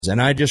And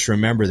I just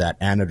remember that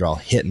Anadrol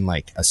hitting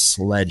like a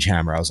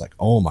sledgehammer. I was like,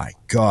 oh my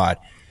God.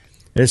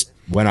 It just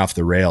went off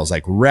the rails,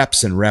 like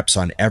reps and reps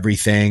on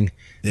everything,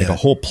 like a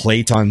whole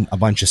plate on a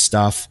bunch of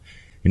stuff.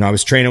 You know, I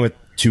was training with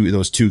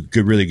those two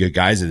really good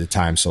guys at the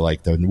time. So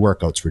like the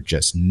workouts were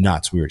just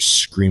nuts. We were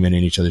screaming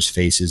in each other's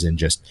faces and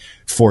just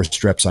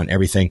forced reps on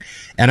everything.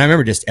 And I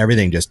remember just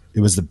everything, it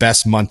was the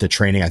best month of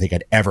training I think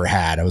I'd ever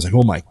had. I was like,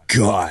 oh my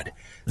God.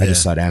 I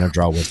just thought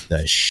Anadrol was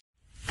the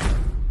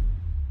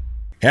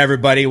Hey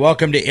everybody,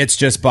 welcome to It's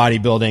Just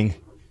Bodybuilding.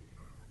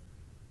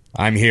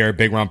 I'm here,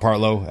 Big Ron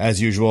Partlow,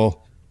 as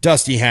usual.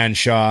 Dusty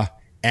Hanshaw,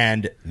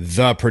 and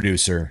the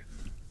producer,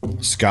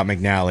 Scott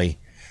McNally.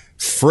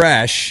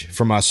 Fresh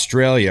from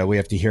Australia, we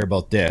have to hear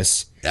about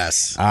this.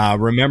 Yes.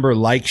 Remember,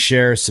 like,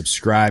 share,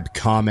 subscribe,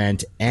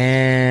 comment,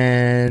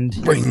 and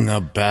ring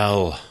the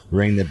bell.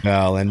 Ring the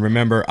bell. And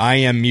remember,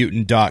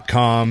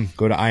 IamMutant.com.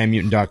 Go to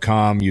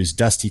IamMutant.com. Use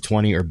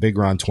Dusty20 or Big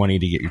Ron20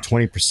 to get your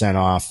 20%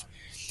 off.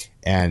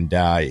 And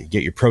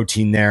get your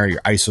protein there,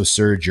 your ISO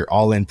Surge, your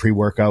all-in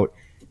pre-workout.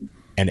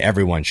 And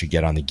everyone should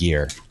get on the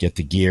gear. Get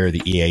the gear,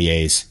 the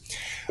EAAs.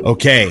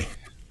 Okay,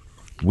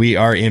 we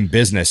are in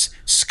business.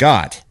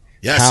 Scott,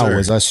 how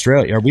was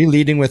Australia? Are we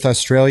leading with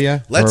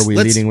Australia, or are we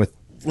leading with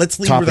let's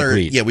lead with our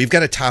lead? Yeah, we've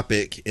got a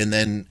topic, and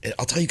then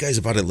I'll tell you guys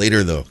about it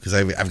later, though, because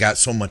I've got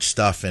so much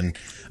stuff, and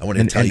I want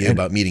to tell you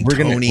about meeting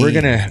Tony.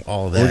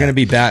 All that.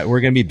 We're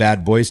gonna be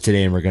bad boys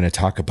today, and we're gonna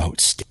talk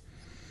about.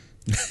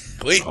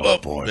 Wait,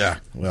 boy. Yeah.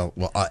 Well,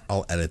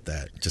 I'll edit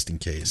that just in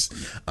case.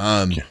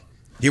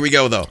 Here we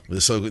go, though.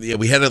 So yeah,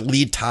 we had a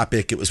lead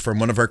topic. It was from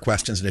one of our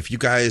questions. And if you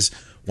guys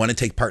want to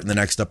take part in the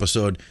next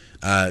episode,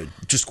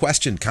 just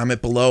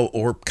comment below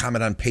or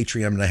comment on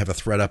Patreon. And I have a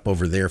thread up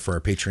over there for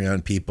our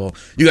Patreon people.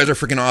 You guys are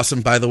freaking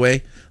awesome, by the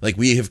way. Like,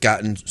 we have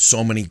gotten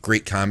so many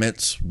great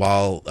comments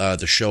while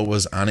the show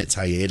was on its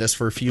hiatus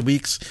for a few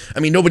weeks. I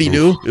mean, nobody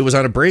knew it was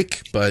on a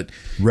break, but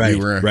we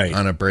were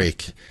on a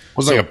break. It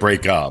wasn't like a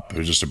break up. It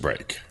was just a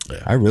break.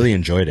 Yeah. I really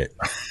enjoyed it.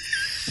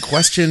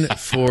 Question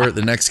for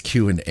the next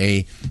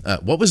Q&A.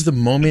 What was the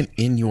moment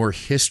in your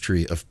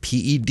history of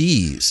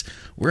PEDs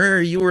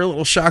where you were a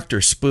little shocked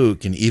or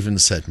spooked and even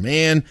said,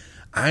 man,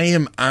 I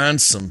am on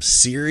some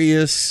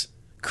serious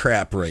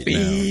crap right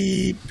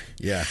now?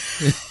 Yeah.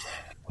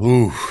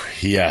 Ooh,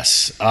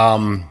 yes.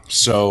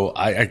 So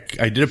I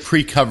did a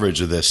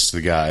pre-coverage of this to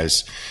the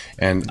guys,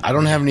 and I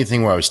don't have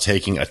anything where I was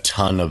taking a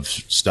ton of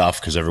stuff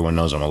because everyone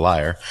knows I'm a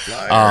liar.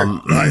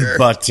 Liar.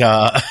 But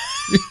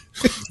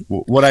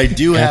what I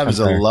do have is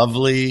a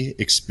lovely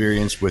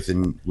experience with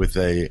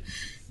a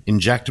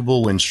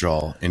injectable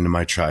Winstrol into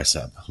my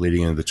tricep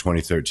leading into the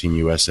 2013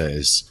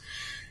 USAs.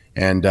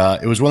 And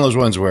it was one of those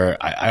ones where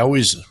I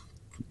always,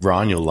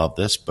 Ron, you'll love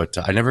this, but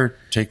I never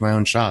take my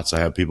own shots. I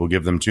have people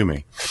give them to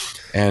me.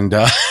 And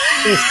of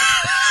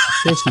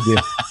course you do.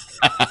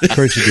 Of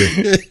course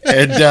you do.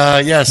 And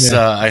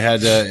I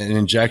had an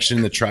injection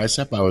in the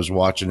tricep. I was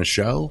watching a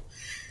show,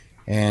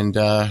 and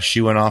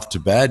she went off to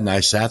bed, and I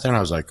sat there, and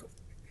I was like,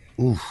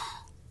 ooh,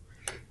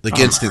 like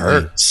instantly.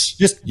 Hurts.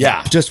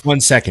 Just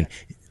 1 second.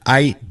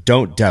 I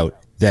don't doubt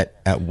that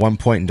at one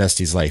point in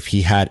Dusty's life,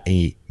 he had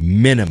a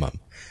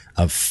minimum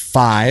of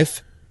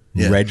 5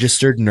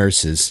 registered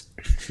nurses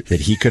that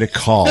he could have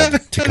called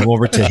to come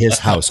over to his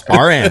house.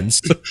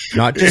 RNs,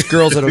 not just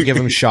girls that'll give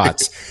him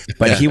shots,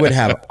 but he would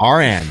have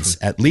RNs,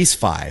 at least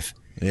 5,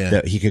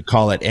 that he could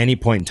call at any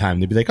point in time.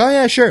 They'd be like, oh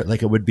yeah, sure.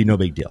 Like, it would be no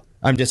big deal.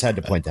 I just had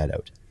to point that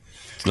out.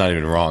 It's not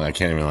even wrong. I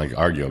can't even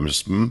argue. I'm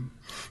just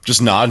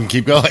nod and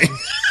keep going.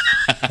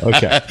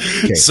 Okay.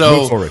 So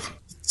move forward.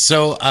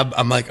 So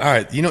I'm like, all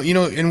right, you know,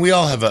 and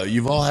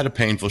you've all had a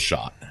painful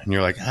shot, and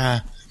you're like,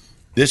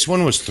 this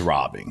one was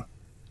throbbing,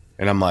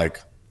 and I'm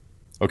like,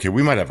 okay,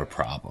 we might have a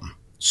problem.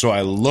 So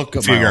I look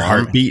at your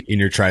heartbeat in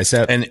your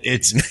tricep, and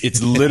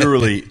it's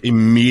literally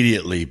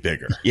immediately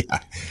bigger. Yeah.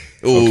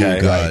 Oh,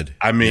 okay? God.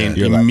 I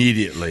mean,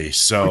 immediately. Like,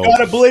 so we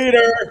got a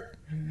bleeder.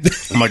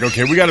 I'm like,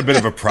 okay, we got a bit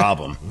of a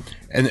problem.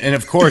 And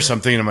of course I'm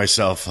thinking to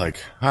myself, like,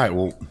 all right,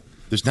 well,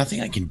 there's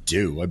nothing I can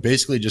do. I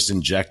basically just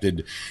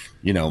injected,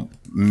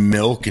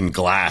 milk and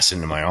glass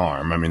into my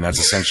arm. I mean, that's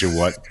essentially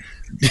what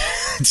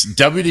it's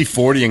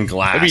WD-40 and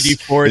glass.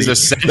 WD-40 is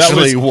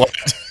essentially what.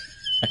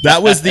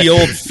 That was the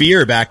old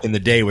fear back in the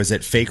day, was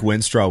that fake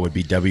Winstrol would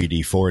be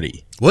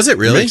WD-40. Was it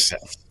really?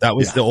 That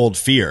was the old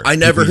fear. I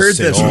never heard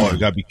this. Oh, you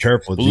got to be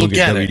careful. Look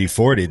at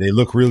WD-40. They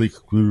look really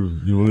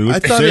cool. I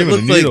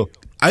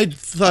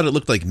thought it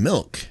looked like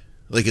milk.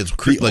 Like it's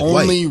the like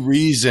only white.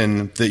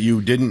 reason that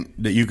you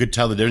could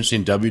tell the difference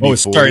between WD-40. Oh,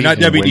 sorry, not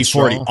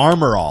WD-40.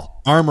 Winstrol.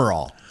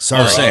 Armorall.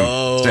 Sorry, same.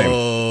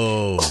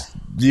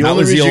 The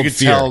only reason you could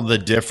tell the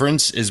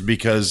difference is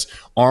because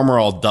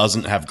Armorall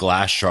doesn't have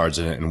glass shards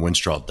in it, and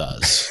Winstrol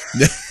does.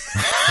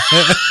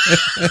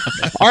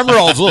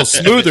 Armorall's a little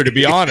smoother, to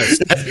be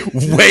honest.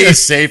 Way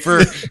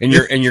safer, and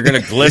you're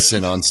going to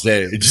glisten on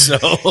stage. So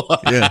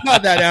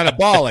not that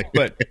anabolic,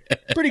 but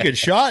pretty good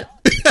shot.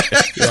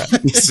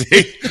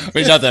 See, I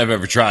mean, not that I've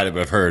ever tried it,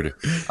 but I've heard.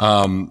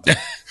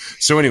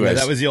 So, anyways,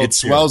 that was the old it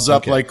swells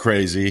up like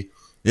crazy.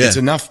 Yeah. It's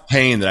enough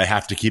pain that I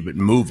have to keep it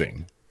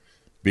moving.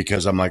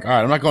 because I'm like, all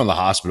right, I'm not going to the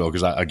hospital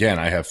because,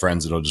 I have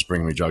friends that'll just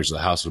bring me drugs to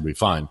the house. It'll be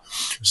fine.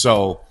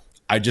 So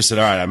I just said,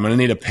 all right, I'm going to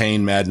need a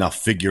pain med, and I'll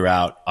figure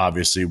out,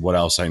 obviously, what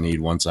else I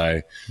need once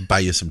I buy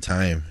you some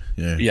time.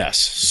 Yeah. Yes.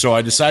 So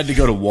I decided to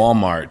go to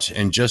Walmart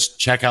and just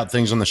check out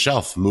things on the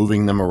shelf,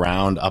 moving them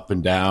around up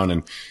and down.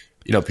 And,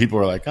 people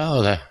were like,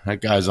 oh,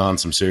 that guy's on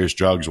some serious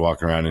drugs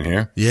walking around in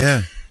here.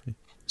 Yeah.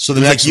 So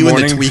the next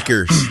morning, and the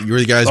tweakers, you were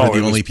the guys were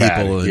the only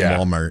people in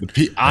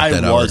Walmart.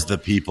 I was the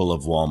people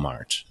of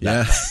Walmart.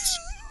 Yeah.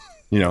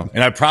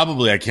 And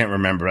I can't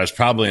remember. I was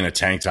probably in a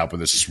tank top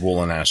with a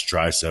swollen ass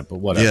tricep, but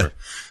whatever.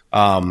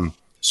 Yeah.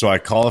 So I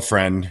call a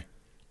friend,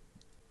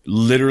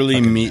 literally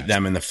meet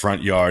them in the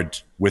front yard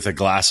with a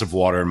glass of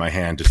water in my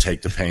hand to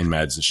take the pain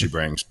meds that she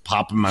brings,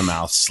 pop in my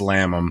mouth,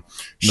 slam them.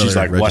 She's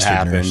like, what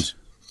happened? Nurse.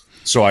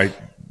 So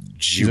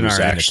she was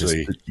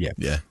actually,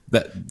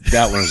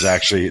 that one was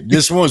actually,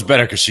 this one was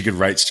better because she could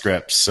write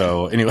scripts.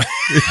 So anyway,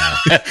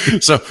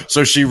 so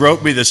she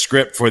wrote me the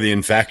script for the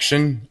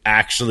infection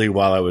actually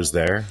while I was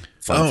there.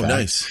 Fun fact.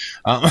 Nice.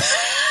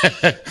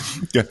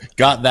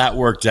 Got that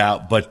worked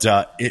out, but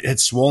it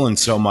had swollen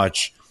so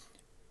much,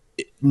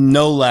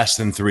 no less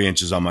than 3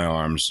 inches on my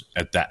arms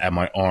at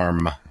my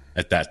arm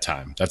at that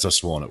time. That's how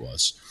swollen it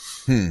was.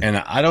 And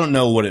I don't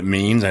know what it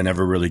means. I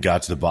never really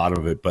got to the bottom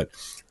of it, but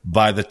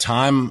by the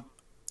time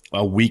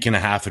a week and a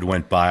half had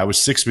went by, I was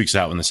 6 weeks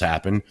out when this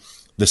happened.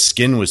 The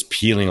skin was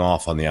peeling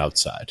off on the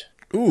outside.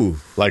 Ooh.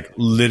 Like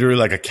literally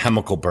like a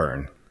chemical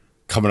burn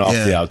coming off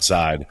the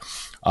outside.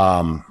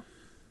 And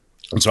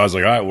so I was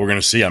like, all right, we're going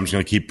to see. I'm just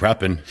going to keep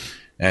prepping.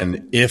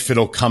 And if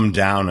it'll come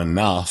down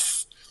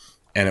enough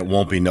and it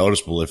won't be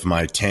noticeable, if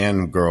my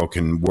tan girl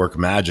can work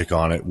magic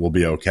on it, we'll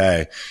be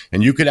okay.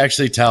 And you could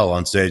actually tell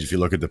on stage, if you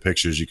look at the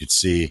pictures, you could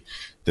see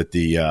that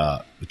the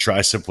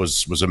tricep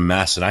was a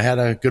mess. And I had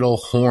a good old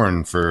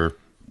horn for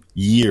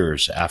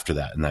years after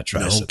that in that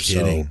tricep. No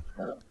kidding.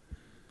 So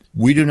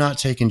we do not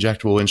take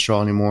injectable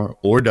Winstrol anymore,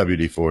 or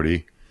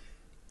WD-40,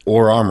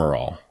 or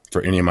Armorall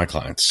for any of my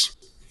clients.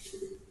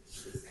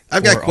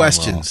 I've got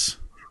questions.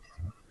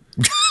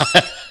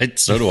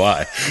 So do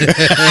I.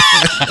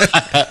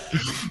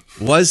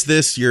 Was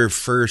this your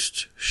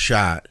first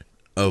shot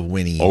of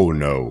Winnie? Oh,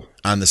 no.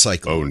 On the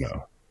cycle? Oh,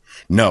 no.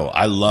 No,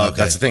 I love,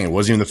 that's the thing. It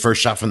wasn't even the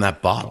first shot from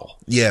that bottle.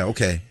 Yeah,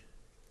 okay.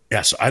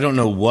 Yeah, so I don't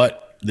know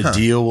what the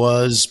deal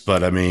was,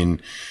 but I mean,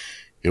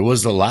 it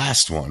was the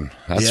last one.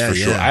 That's for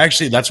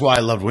sure. That's why I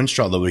loved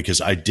Winstrol, though,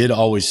 because I did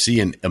always see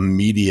an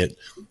immediate,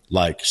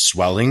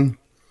 swelling,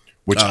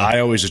 which I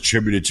always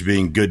attributed to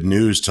being good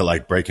news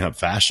to, breaking up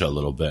fascia a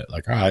little bit.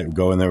 Like, all right, we'll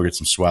go in there, we'll get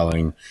some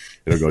swelling.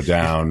 It'll go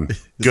down.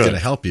 It's good. going to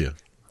help you.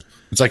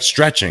 It's like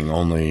stretching,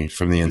 only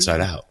from the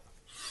inside out.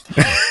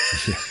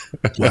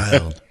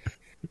 Wild.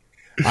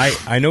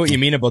 I know what you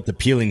mean about the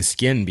peeling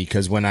skin,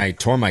 because when I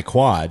tore my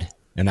quad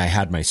and I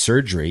had my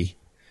surgery,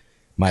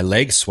 my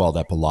legs swelled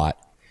up a lot,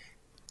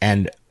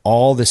 and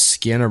all the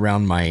skin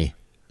around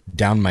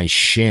down my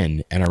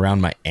shin and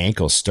around my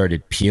ankle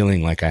started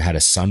peeling like I had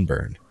a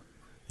sunburn.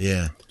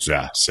 Yeah.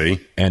 Yeah, see?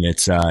 And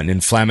it's an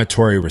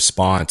inflammatory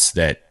response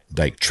that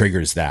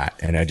triggers that.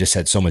 And I just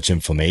had so much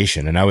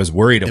inflammation, and I was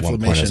worried at one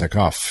point. I was like,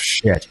 oh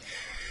shit.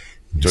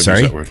 Don't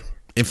Sorry? use that word.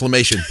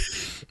 Inflammation.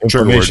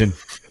 Inflammation.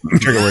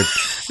 Trigger word.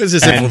 This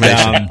is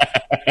inflammation.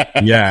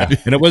 Yeah.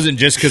 And it wasn't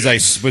just because I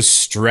was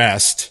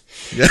stressed.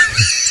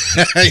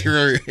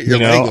 your leg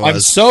was. I'm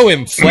so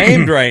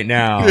inflamed right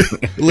now.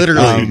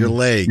 Literally, your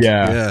leg.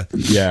 Yeah.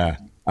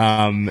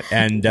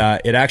 And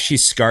it actually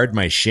scarred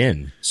my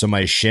shin. So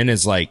my shin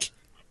is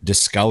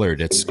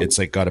discolored. It's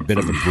got a bit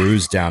of a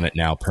bruise down it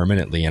now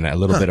permanently, and a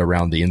little bit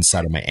around the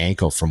inside of my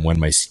ankle from when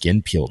my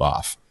skin peeled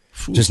off.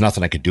 Just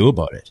nothing I could do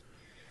about it.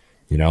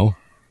 Oh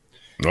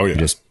yeah. You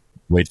just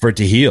wait for it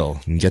to heal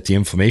and get the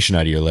inflammation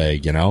out of your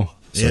leg. So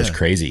it's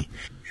crazy.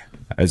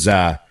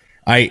 So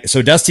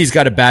Dusty's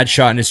got a bad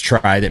shot in his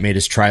tri that made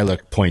his tri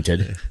look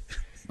pointed.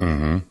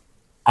 Mm-hmm.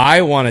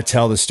 I want to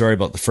tell the story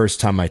about the first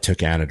time I took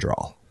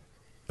Anadrol.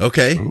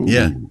 Okay. Ooh.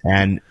 Yeah.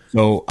 And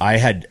so I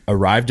had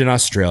arrived in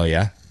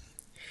Australia,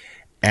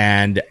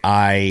 and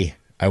I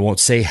won't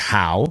say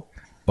how,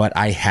 but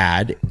I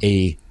had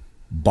a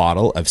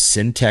bottle of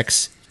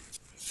Syntex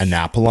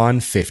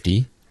Anapolon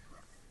 50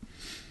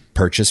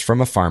 purchased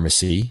from a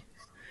pharmacy.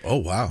 Oh,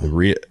 wow.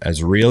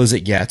 As real as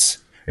it gets.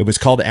 It was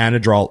called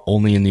Anadrol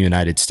only in the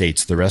United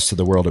States. The rest of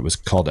the world, it was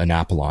called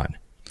Anapolon.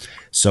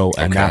 So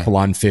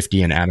Anapolon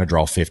 50 and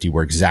Anadrol 50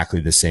 were exactly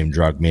the same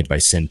drug made by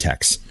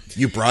Syntex.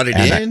 You brought it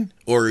in,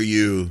 or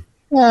you?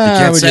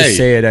 I would just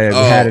say it. I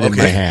had it in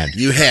my hand.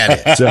 You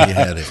had it. So, you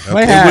had it.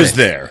 Okay. It was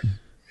there.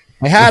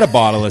 I had a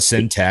bottle of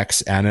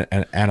Syntex and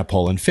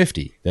Anapolon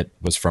 50 that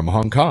was from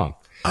Hong Kong.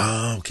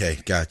 Oh, okay.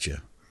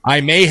 Gotcha. I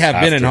may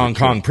have been in Hong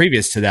Kong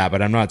previous to that,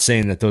 but I'm not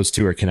saying that those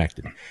two are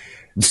connected.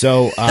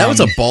 So that was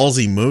a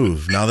ballsy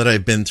move. Now that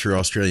I've been through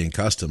Australian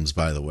customs,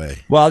 by the way.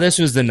 Well, this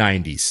was the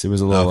 90s. It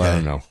was a little, I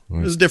don't know.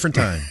 It was a different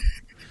time.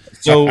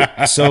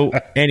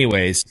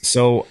 Anyways,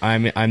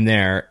 I'm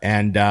there,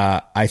 and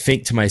I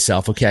think to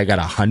myself, okay, I got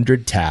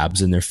 100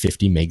 tabs and they're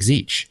 50 megs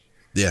each.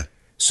 Yeah.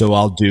 So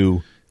I'll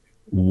do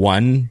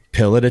one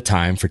pill at a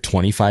time for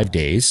 25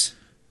 days.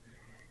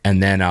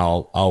 And then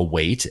I'll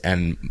wait.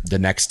 And the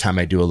next time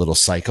I do a little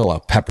cycle, I'll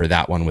pepper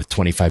that one with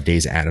 25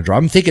 days of Anadrol.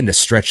 I'm thinking to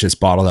stretch this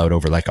bottle out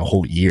over like a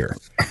whole year,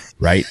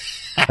 right?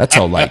 That's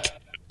all and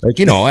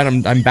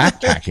I'm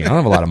backpacking. I don't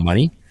have a lot of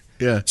money.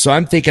 Yeah. So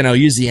I'm thinking I'll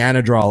use the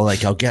Anadrol.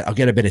 Like I'll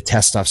get a bit of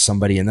test off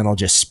somebody, and then I'll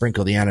just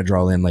sprinkle the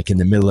Anadrol in like in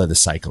the middle of the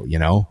cycle,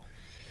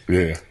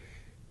 Yeah.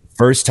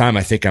 First time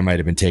I think I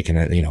might've been taking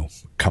a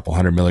couple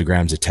 100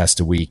 milligrams of test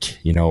a week,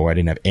 I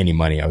didn't have any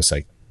money. I was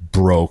like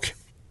broke.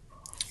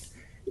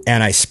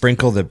 And I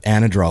sprinkled the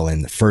Anadrol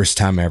in the first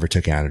time I ever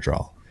took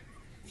Anadrol.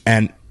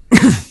 And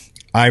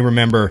I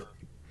remember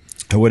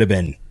I would have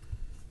been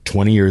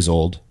 20 years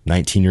old,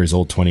 19 years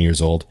old, 20 years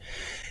old.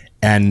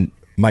 And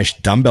my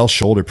dumbbell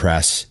shoulder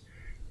press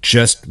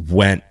just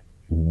went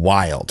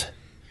wild.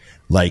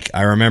 Like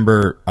I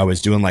remember I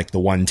was doing like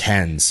the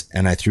 110s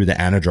and I threw the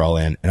Anadrol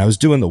in, and I was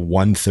doing the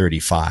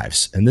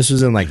 135s. And this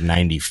was in like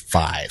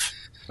 95.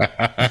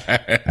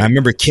 I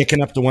remember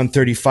kicking up the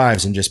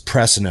 135s and just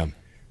pressing them.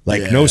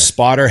 Like no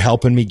spotter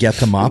helping me get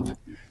them up.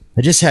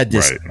 I just had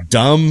this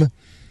dumb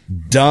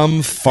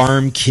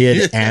farm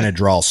kid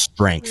Anadrol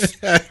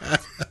strength.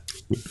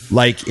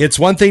 Like it's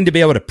one thing to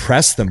be able to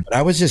press them, but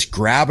I was just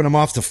grabbing them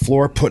off the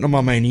floor, putting them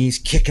on my knees,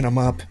 kicking them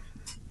up,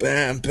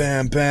 bam,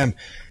 bam, bam.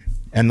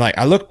 And like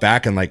I look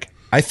back and like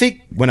I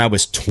think when I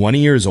was 20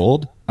 years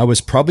old, I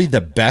was probably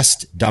the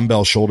best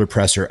dumbbell shoulder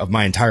presser of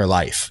my entire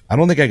life. I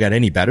don't think I got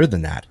any better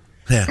than that.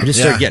 Yeah, I just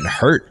started getting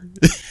hurt.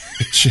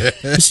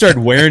 Just started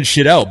wearing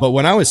shit out. But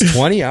when I was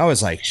 20, I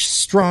was like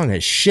strong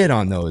as shit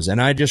on those. And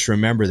I just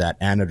remember that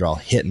Anadrol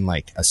hitting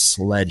like a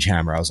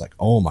sledgehammer. I was like,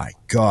 oh my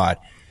God.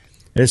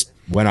 It just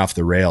went off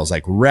the rails,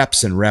 like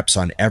reps and reps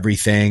on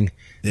everything,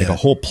 like a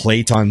whole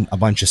plate on a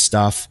bunch of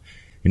stuff.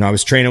 I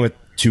was training with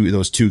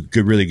those two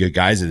really good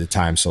guys at the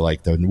time. So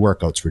like the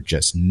workouts were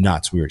just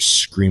nuts. We were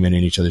screaming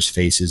in each other's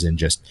faces and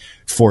just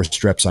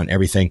forced reps on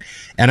everything.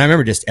 And I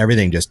remember just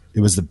everything it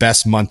was the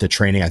best month of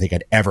training I think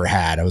I'd ever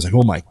had. I was like,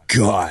 oh my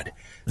God.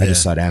 I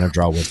just thought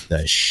Anadrol was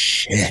the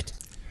shit.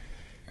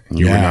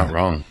 You were not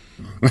wrong.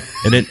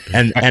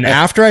 and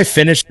after I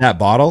finished that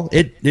bottle,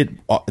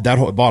 that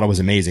whole bottle was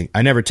amazing.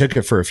 I never took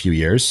it for a few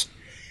years.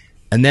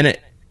 And then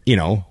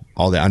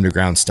all the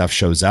underground stuff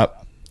shows up.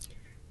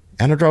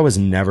 Anadrol was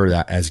never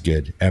that as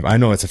good. I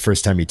know it's the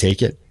first time you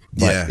take it,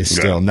 but it's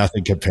still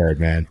nothing compared,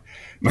 man.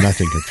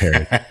 Nothing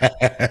compared.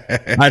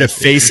 I had a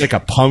face like a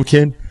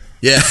pumpkin.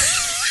 Yeah.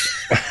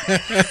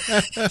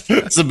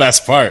 That's the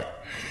best part.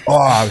 Oh,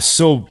 I was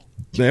so...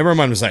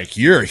 Everyone was like,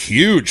 you're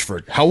huge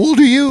for... How old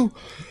are you?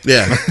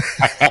 Yeah.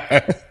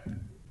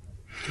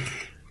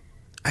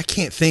 I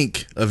can't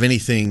think of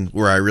anything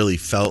where I really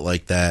felt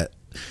like that.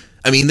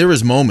 I mean, there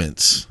was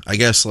moments. I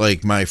guess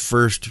like my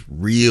first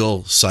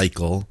real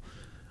cycle...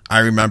 I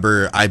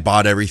remember I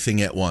bought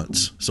everything at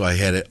once, so I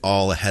had it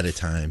all ahead of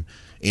time,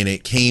 and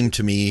it came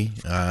to me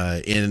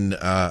in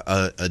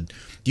a. Do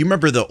you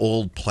remember the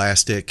old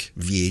plastic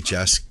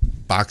VHS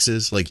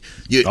boxes? Like,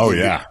 your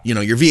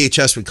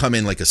VHS would come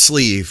in like a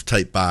sleeve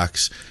type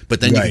box,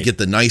 but then you could get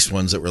the nice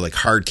ones that were like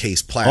hard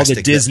case plastic. All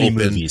the Disney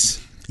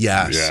movies.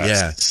 Yes.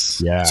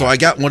 So I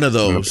got one of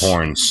those. The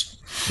porns.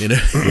 And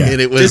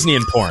it was Disney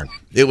and porn.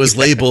 It was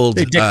labeled.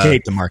 They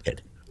dictate the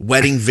market.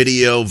 Wedding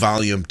Video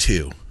Volume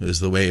 2 is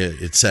the way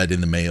it said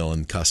in the mail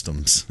and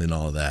customs and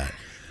all of that.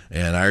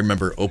 And I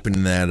remember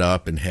opening that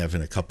up and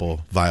having a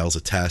couple vials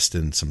of test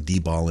and some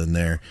D-ball in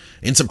there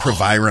and some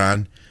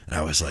Proviron. And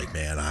I was like,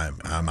 man,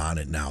 I'm on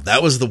it now.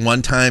 That was the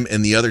one time.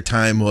 And the other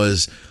time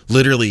was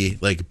literally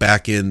like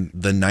back in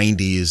the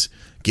 90s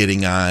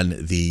getting on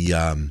the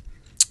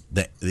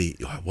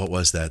what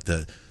was that?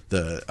 The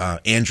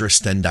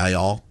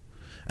androstenediol.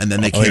 And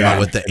then they came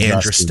out with the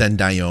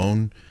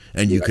androstenedione.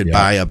 And you could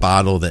buy a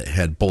bottle that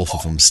had both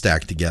of them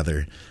stacked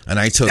together. And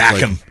I took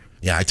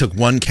I took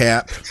one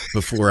cap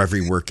before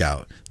every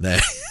workout.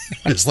 That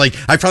it's like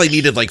I probably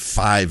needed like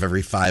 5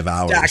 every 5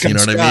 hours. You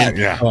know what I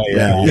mean? Yeah.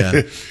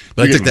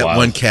 But I took that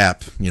one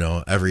cap,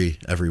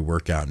 every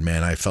workout. And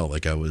man, I felt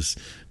like I was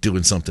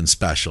doing something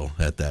special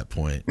at that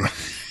point.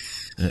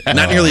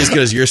 Not nearly as good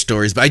as your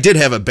stories, but I did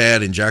have a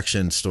bad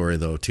injection story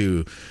though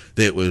too.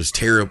 That was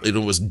terrible. It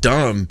was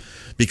dumb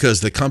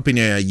because the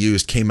company I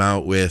used came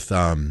out with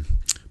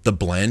the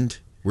blend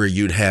where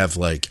you'd have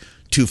like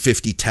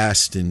 250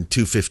 test and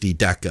 250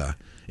 deca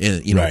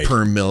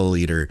per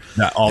milliliter.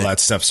 That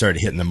stuff started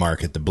hitting the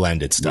market, the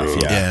blended stuff.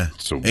 Yeah.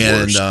 It's the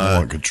worst. I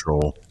want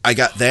control. I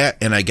got that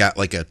and I got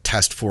like a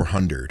test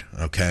 400.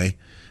 Okay.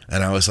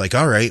 And I was like,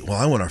 all right, well,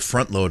 I want to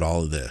front load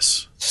all of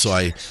this. So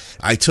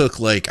I took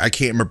like, I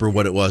can't remember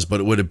what it was, but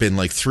it would have been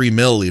like 3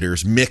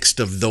 milliliters mixed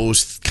of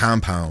those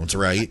compounds,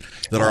 right?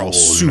 That are all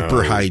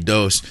super high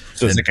dose.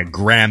 So it's like a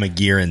gram of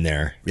gear in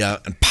there. Yeah.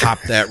 And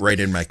popped that right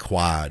in my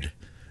quad.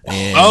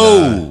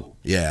 And,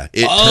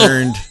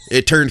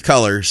 it turned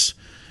colors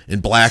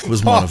and black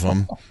was one of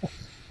them.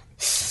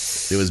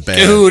 It was bad.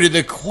 Dude,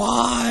 the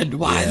quad.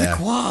 Why the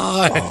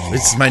quad? It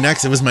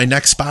was my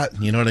next spot.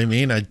 You know what I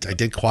mean? I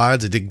did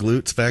quads. I did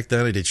glutes back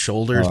then. I did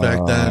shoulders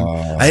back then.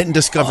 I hadn't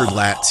discovered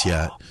lats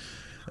yet.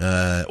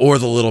 or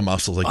the little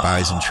muscles like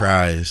bis and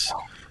tris.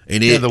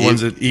 And the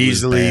ones that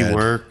easily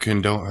work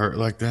and don't hurt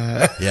like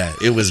that. Yeah,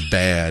 it was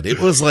bad. It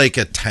was like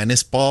a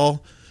tennis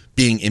ball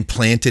being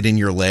implanted in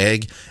your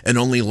leg, and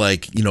only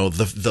like, you know,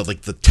 the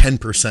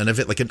 10% of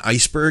it, like an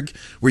iceberg,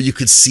 where you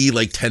could see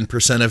like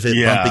 10% of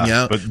it bumping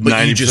out, but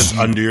 90% you just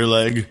under your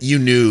leg. You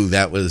knew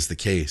that was the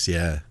case.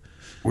 Yeah.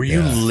 Were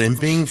you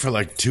limping for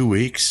like 2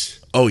 weeks?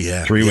 Oh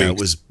yeah, 3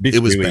 weeks.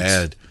 It was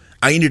bad.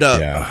 I ended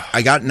up,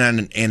 I got on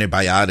an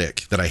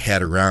antibiotic that I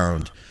had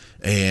around,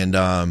 and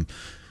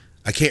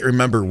I can't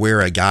remember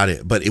where I got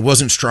it, but it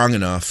wasn't strong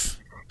enough.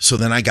 So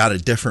then I got a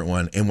different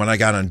one, and when I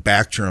got on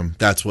Bactrim,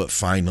 that's what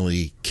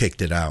finally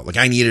kicked it out. Like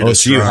I needed a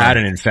strong. So you had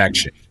an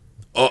infection.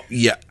 Oh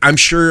yeah, I'm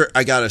sure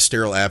I got a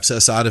sterile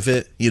abscess out of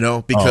it, you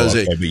know, because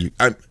it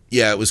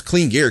was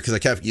clean gear because I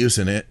kept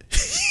using it.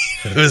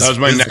 That was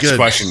my next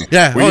question.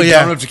 Yeah. Were you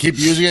dumb enough to keep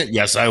using it?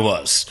 Yes, I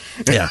was.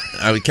 Yeah,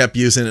 I kept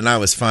using it, and I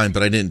was fine,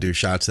 but I didn't do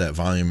shots that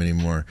volume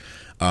anymore.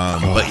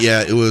 But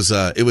yeah, it was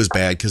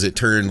bad because it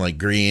turned like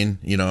green,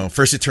 you know.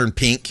 First it turned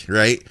pink,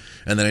 right?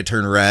 And then it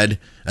turned red,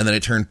 and then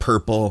it turned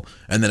purple,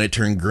 and then it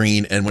turned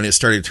green. And when it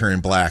started turning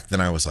black, then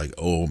I was like,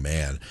 oh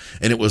man.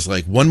 And it was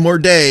like, one more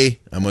day,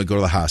 I'm going to go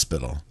to the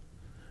hospital.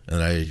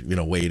 And I, you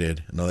know,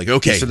 waited, and they're like,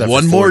 okay,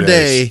 one more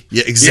day.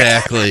 Yeah,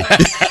 exactly.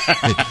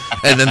 Yeah.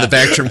 And then the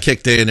Bactrim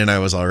kicked in, and I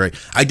was all right.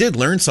 I did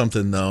learn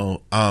something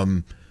though.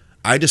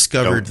 I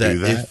discovered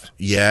that's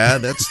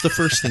the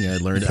first thing I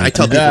learned. I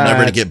tell people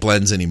never to get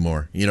blends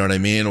anymore. You know what I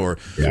mean? Or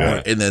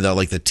and then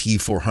like the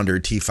T400,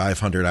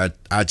 T500,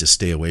 I just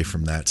stay away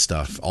from that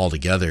stuff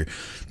altogether.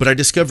 But I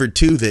discovered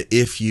too that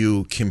if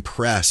you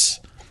compress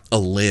a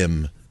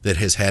limb that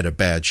has had a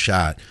bad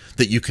shot,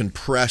 that you can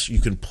push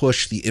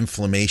the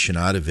inflammation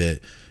out of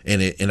it.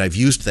 And I've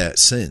used that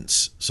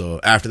since. So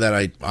after that,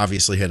 I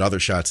obviously had other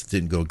shots that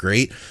didn't go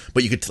great,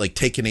 but you could like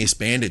take an ace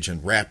bandage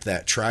and wrap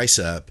that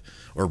tricep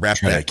or wrap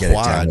that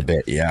quad a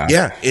bit,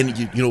 and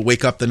you know,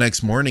 wake up the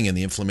next morning and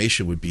the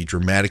inflammation would be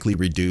dramatically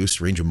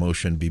reduced, range of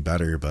motion be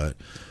better. But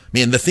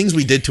man, the things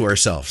we did to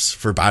ourselves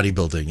for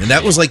bodybuilding, and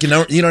that was like, you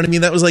know what I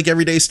mean? That was like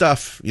everyday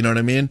stuff. You know what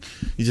I mean?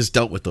 You just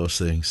dealt with those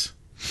things.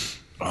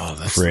 Oh,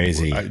 that's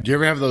crazy. Do you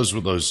ever have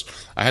those?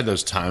 I had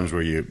those times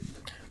where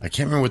I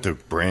can't remember what the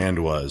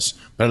brand was,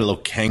 but I had a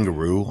little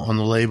kangaroo on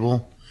the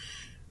label,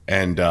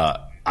 and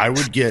I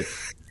would get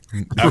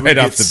right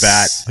off the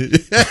bat.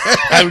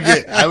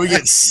 I would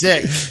get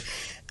sick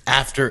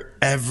after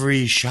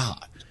every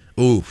shot.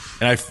 Oof.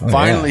 And I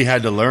finally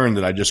had to learn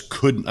that I just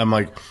couldn't. I'm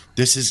like,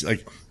 this is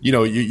like, you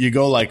know, you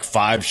go like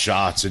 5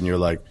 shots and you're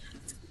like,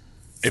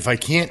 if I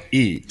can't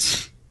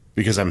eat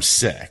because I'm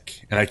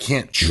sick and I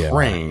can't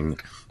train,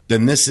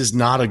 then this is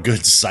not a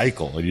good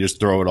cycle. And you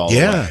just throw it all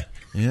away.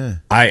 Yeah.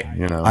 I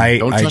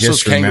don't trust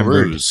those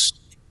kangaroos.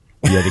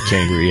 Yeah, the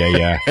kangaroo.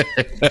 Yeah.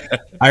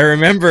 I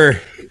remember.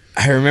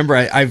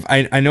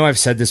 I know I've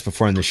said this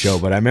before in the show,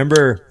 but I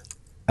remember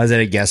I was at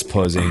a guest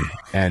posing,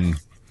 and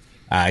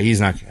he's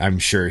not. I'm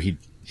sure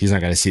he's not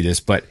going to see this,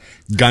 but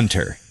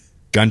Gunter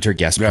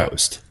guest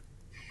posed,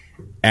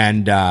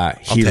 and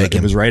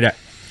it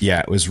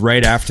was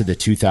right after the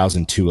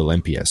 2002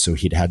 Olympia, so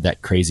he'd had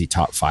that crazy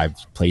top 5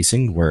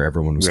 placing where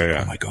everyone was like,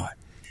 oh my god,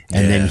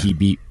 and then he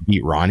beat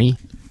Ronnie.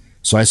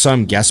 So I saw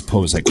him guest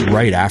pose like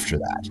right after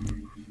that.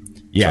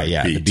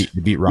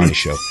 The beat Ronnie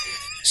show.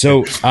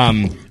 So,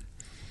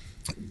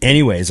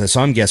 anyways, I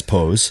saw him guest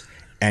pose,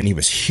 and he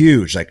was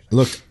huge. Like,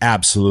 looked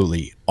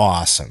absolutely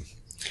awesome.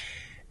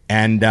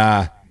 And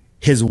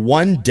his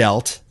one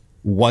delt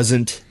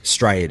wasn't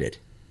striated.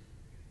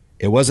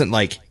 It wasn't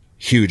like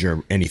huge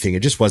or anything. It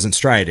just wasn't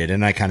striated,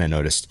 and I kind of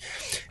noticed.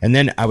 And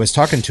then I was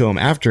talking to him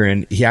after,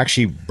 and he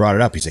actually brought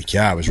it up. He's like,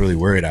 "Yeah, I was really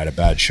worried I had a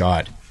bad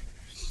shot."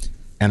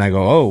 And I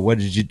go, "Oh, what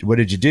did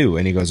you do?"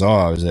 And he goes, "Oh,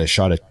 I was a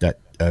shot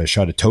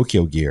of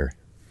Tokyo gear."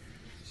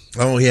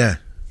 Oh yeah.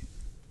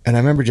 And I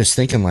remember just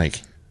thinking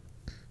like,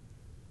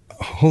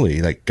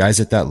 holy, like guys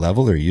at that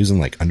level are using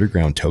like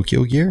underground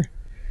Tokyo gear.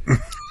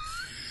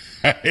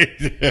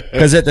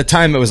 Because at the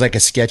time it was like a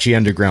sketchy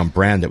underground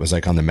brand that was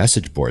like on the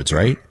message boards,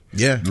 right?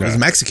 Yeah, it was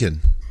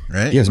Mexican,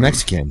 right? Yeah, it was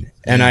Mexican.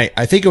 And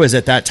I think it was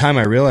at that time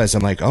I realized,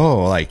 I'm like,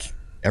 oh, like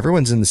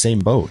everyone's in the same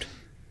boat.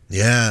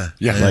 Yeah.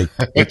 Like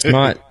it's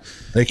not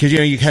like, cause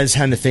you guys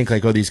tend to think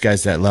like, oh, these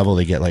guys at that level,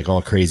 they get like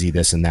all crazy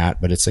this and that,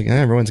 but it's like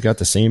everyone's got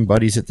the same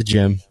buddies at the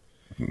gym.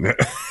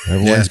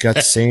 Everyone's got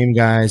the same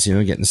guys,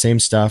 getting the same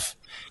stuff.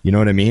 You know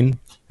what I mean?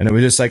 And it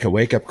was just like a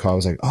wake up call. I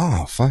was like,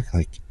 oh fuck,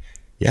 like,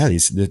 yeah,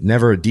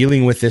 never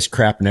dealing with this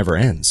crap never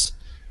ends.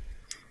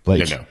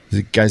 Like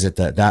the guys at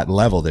that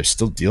level, they're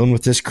still dealing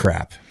with this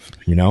crap,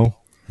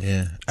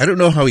 Yeah. I don't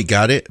know how he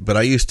got it, but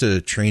I used to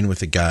train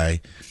with a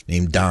guy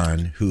named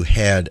Don who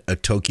had a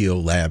Tokyo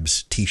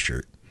Labs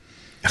t-shirt.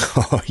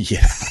 Oh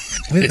yeah.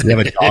 Did you have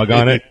a dog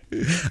on it?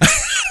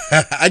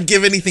 I'd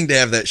give anything to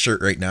have that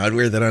shirt right now. I'd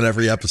wear that on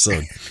every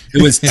episode.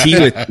 It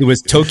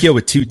was Tokyo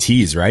with 2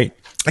 T's, right?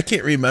 I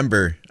can't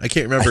remember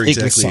exactly.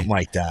 It was something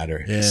like that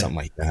something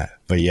like that.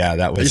 But yeah,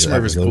 that was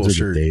those cool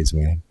shirt. Days,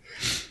 man.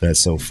 That's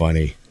so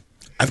funny.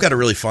 I've got a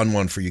really fun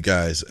one for you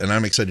guys, and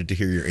I'm excited to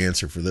hear your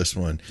answer for this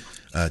one.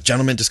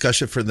 Gentlemen,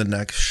 discussion for the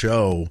next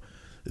show,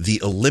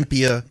 the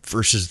Olympia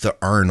versus the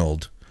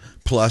Arnold,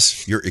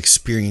 plus your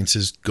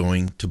experiences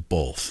going to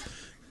both.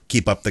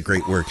 Keep up the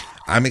great work.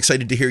 I'm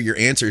excited to hear your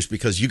answers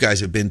because you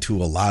guys have been to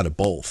a lot of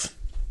both.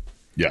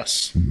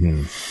 Yes.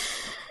 Mm-hmm.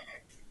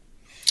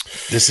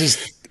 This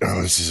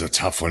is a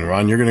tough one,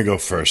 Ron. You're going to go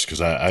first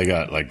because I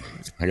got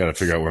to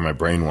figure out where my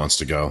brain wants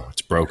to go.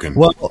 It's broken.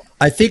 Well,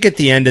 I think at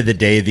the end of the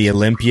day, the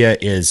Olympia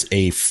is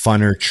a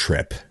funner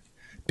trip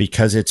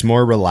because it's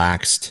more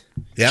relaxed.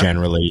 Yeah.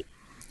 Generally,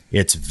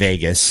 it's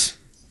Vegas,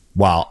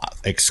 while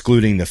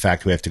excluding the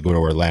fact we have to go to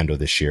Orlando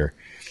this year.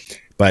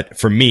 But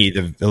for me,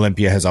 the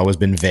Olympia has always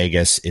been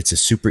Vegas. It's a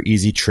super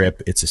easy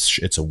trip.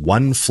 It's a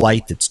one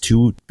flight that's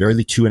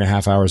barely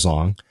 2.5 hours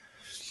long.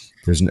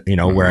 There's,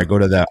 where I go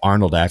to the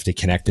Arnold, I have to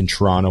connect in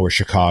Toronto or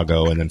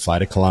Chicago and then fly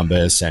to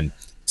Columbus. And,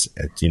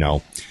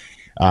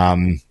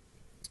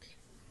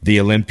 the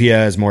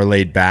Olympia is more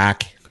laid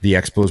back. The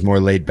Expo is more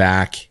laid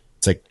back.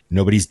 It's like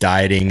nobody's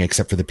dieting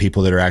except for the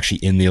people that are actually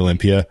in the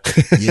Olympia.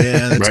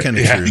 Yeah, that's kind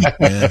of true.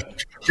 Yeah.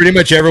 Pretty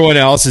much everyone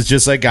else is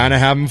just like kind of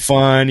having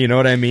fun. You know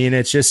what I mean?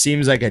 It just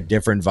seems like a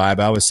different vibe.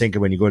 I was thinking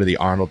when you go to the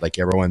Arnold, like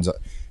everyone's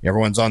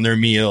on their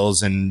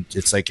meals and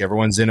it's like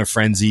everyone's in a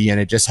frenzy and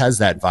it just has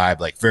that vibe,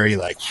 like very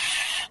like,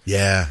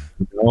 yeah,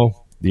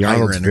 the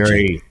Arnold's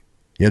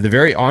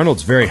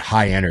Arnold's very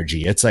high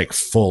energy. It's like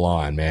full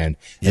on, man.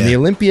 And the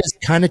Olympia is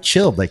kind of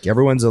chilled. Like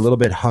everyone's a little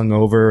bit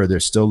hungover or they're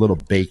still a little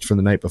baked from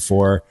the night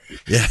before.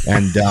 Yeah.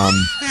 And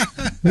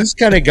just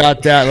kind of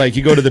got that, like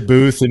you go to the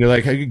booth and you're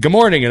like, hey, good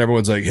morning. And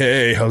everyone's like,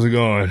 hey, how's it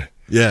going?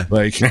 Yeah.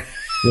 Like,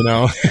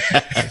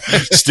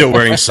 still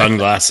wearing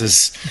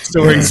sunglasses.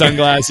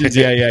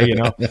 Yeah.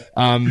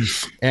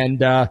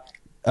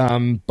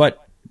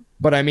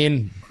 But I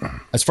mean,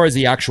 as far as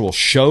the actual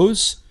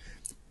shows,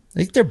 I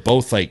think they're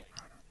both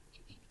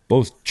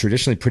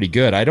traditionally pretty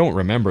good. I don't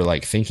remember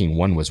like thinking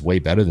one was way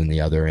better than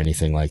the other or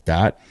anything like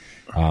that.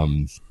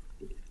 I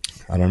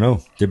don't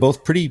know. They're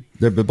both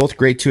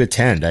great to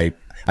attend.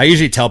 I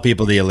usually tell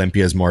people the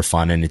Olympia is more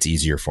fun and it's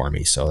easier for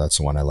me. So that's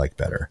the one I like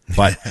better.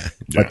 But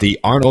the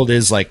Arnold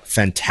is like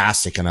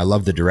fantastic. And I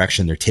love the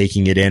direction they're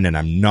taking it in. And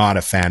I'm not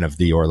a fan of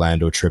the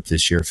Orlando trip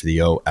this year for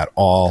the O at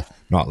all.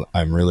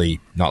 I'm really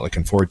not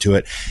looking forward to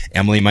it.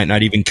 Emily might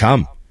not even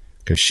come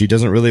because she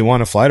doesn't really want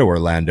to fly to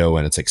Orlando.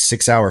 And it's like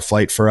 6-hour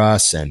flight for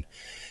us and,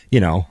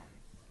 blah,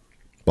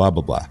 blah,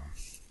 blah.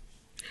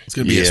 It's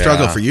going to be a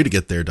struggle for you to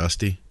get there,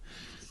 Dusty.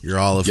 You're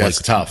all of like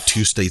tough.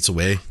 2 states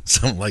away,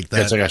 something like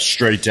that. It's like a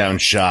straight down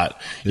shot.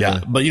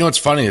 Yeah. But what's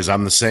funny is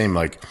I'm the same.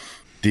 Like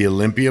the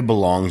Olympia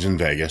belongs in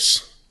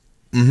Vegas.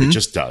 Mm-hmm. It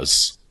just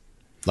does.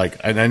 Like,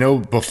 and I know,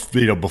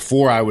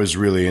 before I was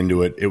really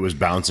into it, it was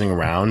bouncing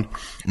around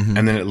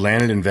and then it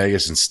landed in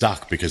Vegas and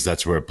stuck because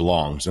that's where it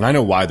belongs. And I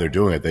know why they're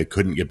doing it. They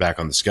couldn't get back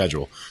on the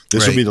schedule.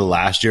 This will be the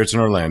last year it's in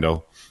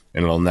Orlando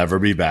and it'll never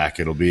be back.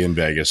 It'll be in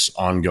Vegas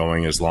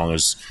ongoing as long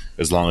as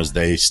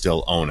they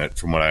still own it,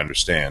 from what I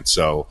understand.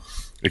 So,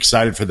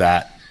 excited for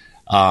that.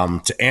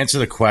 To answer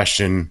the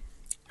question,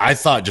 I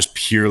thought just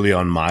purely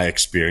on my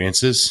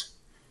experiences,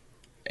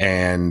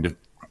 and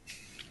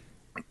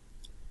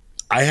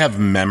I have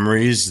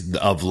memories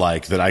of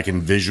like that I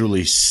can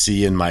visually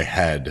see in my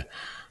head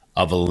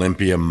of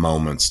Olympia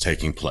moments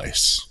taking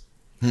place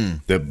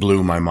that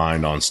blew my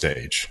mind on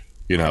stage.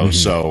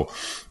 So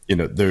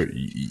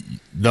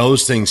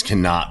those things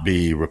cannot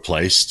be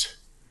replaced.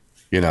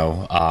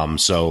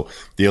 So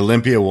the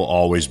Olympia will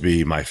always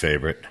be my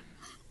favorite.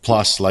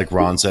 Plus, like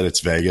Ron said, it's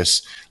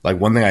Vegas. Like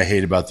one thing I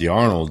hate about the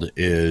Arnold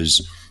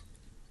is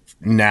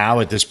now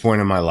at this point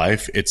in my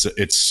life, it's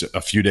a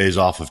few days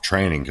off of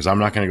training because I'm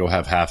not going to go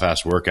have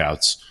half-ass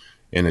workouts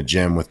in a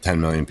gym with 10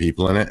 million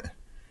people in it.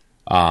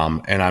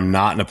 And I'm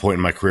not in a point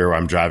in my career where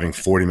I'm driving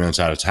 40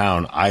 minutes out of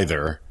town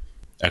either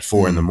at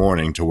 4 in the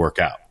morning to work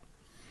out.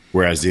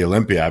 Whereas the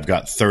Olympia, I've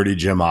got 30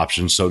 gym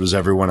options. So does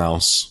everyone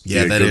else.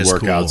 Yeah, that is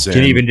cool. You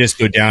can even just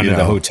go down to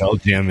the hotel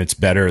gym. It's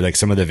better. Like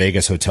some of the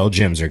Vegas hotel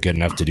gyms are good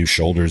enough to do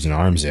shoulders and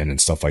arms in and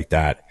stuff like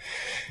that.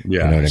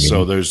 Yeah. What I mean?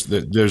 So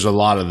there's a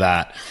lot of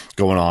that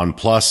going on.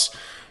 Plus,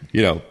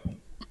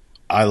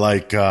 I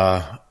like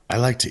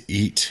to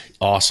eat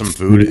awesome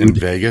food in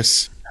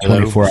Vegas.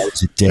 24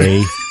 hours a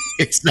day.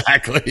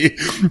 Exactly.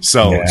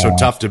 So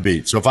tough to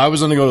beat. So if I was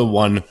going to go to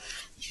one,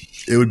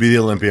 it would be the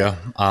Olympia.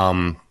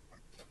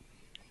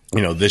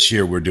 This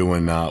year we're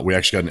doing, we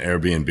actually got an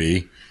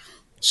Airbnb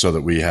so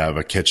that we have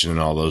a kitchen and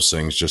all those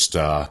things just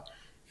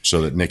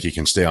so that Nikki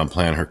can stay on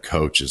plan. Her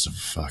coach is a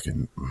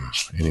fucking,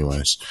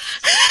 anyways.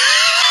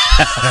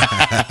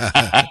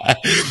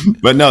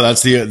 But no,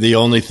 that's the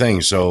only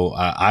thing. So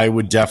I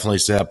would definitely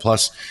say that.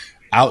 Plus,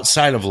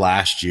 outside of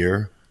last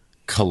year,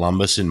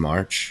 Columbus in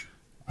March.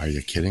 Are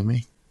you kidding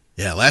me?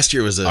 Yeah, last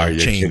year was a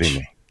change. Are you kidding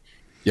me?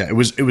 Yeah, it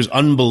was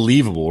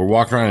unbelievable. We're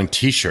walking around in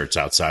T-shirts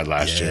outside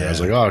last year. I was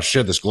like, oh,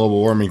 shit, this global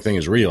warming thing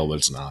is real, but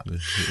it's not.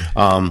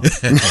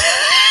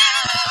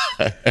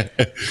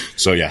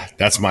 So, yeah,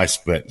 that's my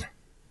split.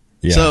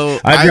 Yeah.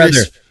 So I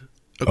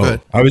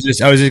was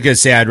just going to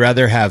say I'd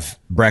rather have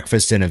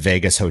breakfast in a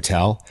Vegas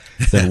hotel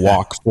than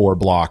walk 4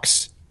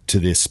 blocks to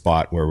this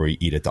spot where we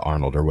eat at the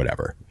Arnold or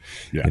whatever.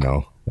 Yeah. You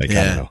know, like,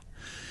 I don't know.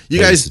 You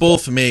guys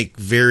both make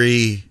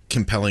very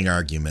compelling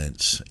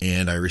arguments,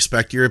 and I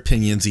respect your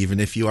opinions,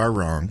 even if you are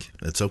wrong.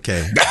 That's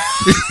okay.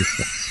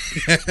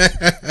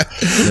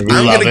 I'm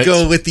going to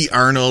go with the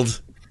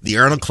Arnold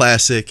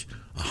Classic,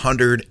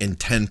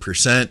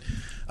 110%.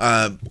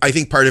 I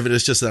think part of it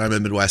is just that I'm a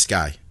Midwest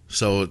guy.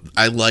 So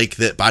I like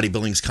that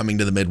bodybuilding's coming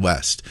to the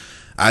Midwest.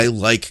 I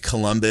like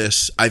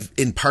Columbus.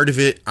 And part of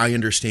it, I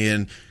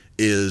understand,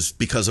 is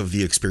because of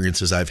the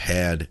experiences I've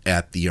had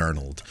at the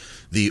Arnold.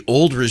 The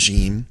old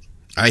regime,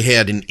 I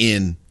had an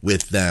in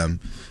with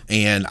them,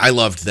 and I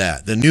loved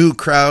that. The new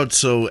crowd,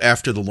 so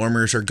after the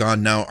Lormers are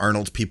gone now,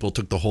 Arnold's people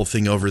took the whole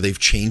thing over. They've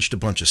changed a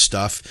bunch of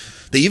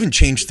stuff. They even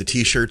changed the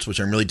T-shirts, which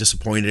I'm really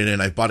disappointed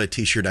in. I've bought a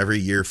T-shirt every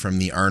year from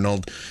the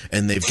Arnold,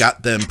 and they've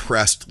got them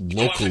pressed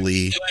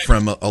locally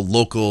from a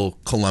local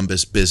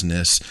Columbus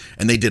business,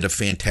 and they did a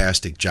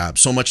fantastic job.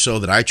 So much so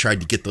that I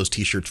tried to get those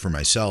T-shirts for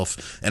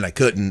myself, and I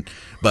couldn't.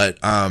 But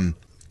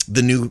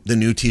the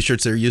new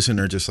T-shirts they're using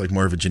are just like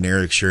more of a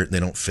generic shirt, and they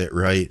don't fit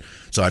right.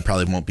 So I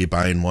probably won't be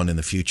buying one in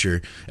the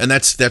future. And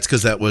that's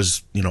because that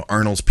was,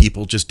 Arnold's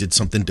people just did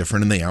something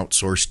different and they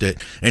outsourced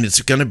it. And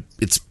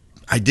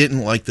I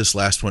didn't like this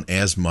last one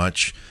as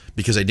much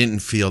because I didn't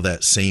feel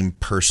that same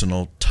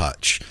personal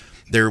touch.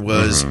 There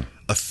was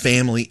a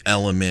family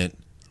element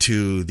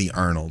to the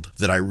Arnold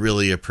that I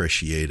really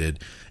appreciated.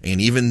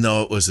 And even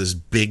though it was this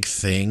big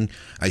thing,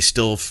 I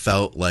still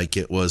felt like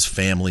it was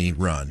family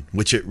run,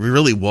 which it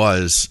really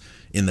was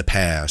in the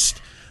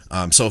past.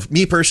 So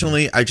me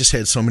personally, I just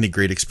had so many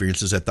great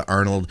experiences at the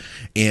Arnold.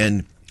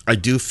 And I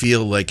do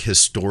feel like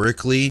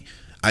historically,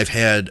 I've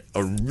had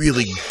a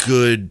really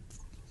good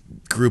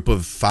group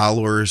of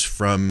followers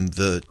from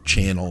the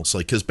channels,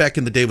 like, because back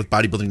in the day with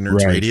Bodybuilding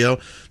Nerds Radio,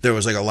 there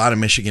was like a lot of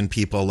Michigan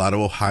people, a lot of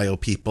Ohio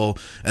people,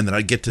 and then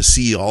I'd get to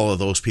see all of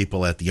those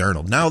people at the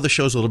Arnold. Now the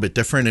show's a little bit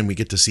different, and we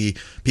get to see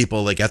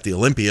people like at the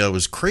Olympia. It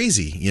was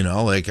crazy,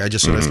 like I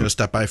just said I was going to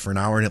stop by for an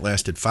hour, and it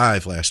lasted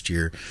 5 last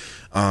year.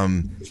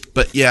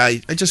 But yeah,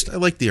 I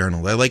like the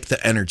Arnold. I like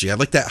the energy. I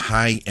like that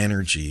high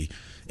energy.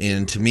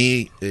 And to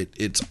me,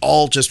 it's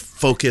all just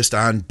focused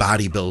on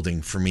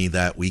bodybuilding for me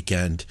that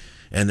weekend.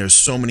 And there's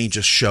so many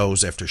just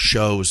shows after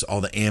shows,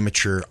 all the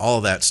amateur, all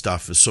that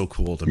stuff is so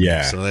cool to me.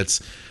 Yeah. So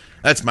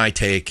that's my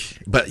take.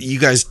 But you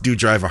guys do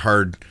drive a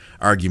hard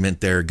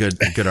argument there.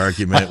 Good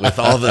argument with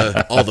all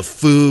the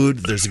food.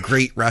 There's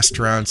great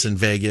restaurants in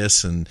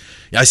Vegas, and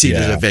I see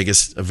there's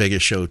a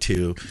Vegas show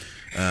too.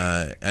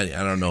 I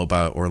don't know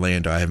about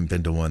Orlando. I haven't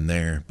been to one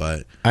there,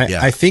 but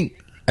I think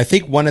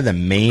one of the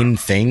main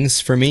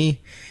things for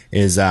me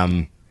is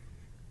I've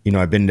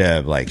been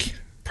to like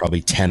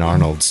probably 10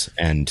 Arnolds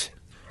and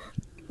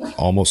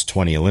almost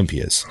 20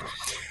 Olympias.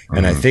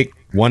 And I think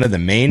one of the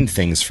main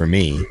things for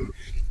me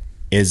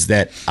is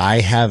that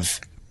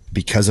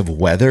because of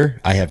weather,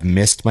 I have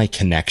missed my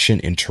connection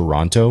in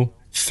Toronto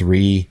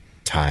 3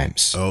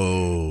 times.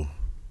 Oh,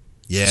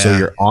 yeah. So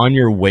you're on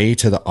your way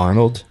to the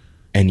Arnold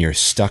and you're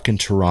stuck in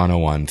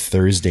Toronto on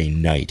Thursday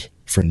night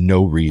for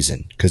no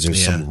reason because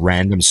there's some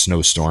random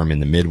snowstorm in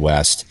the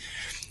Midwest,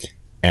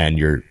 and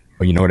you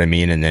know what I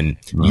mean? And then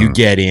you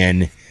get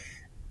in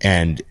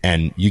and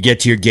you get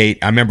to your gate.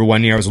 I remember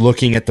one year I was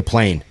looking at the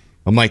plane.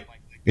 I'm like,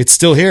 it's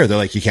still here. They're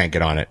like, you can't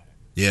get on it.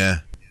 Yeah.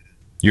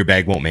 Your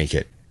bag won't make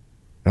it.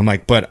 I'm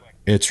like, but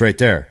it's right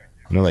there.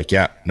 And they're like,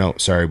 yeah, no,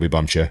 sorry, we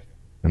bumped you.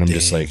 And I'm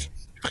just like,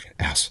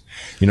 ass.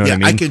 You know what I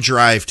mean? I could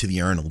drive to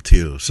the Arnold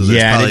too. So they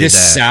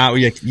just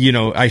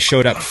I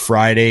showed up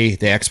Friday.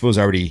 The expo's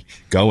already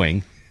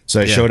going. So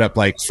I showed up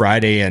like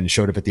Friday and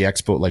showed up at the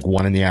expo at like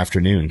 1 in the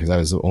afternoon because I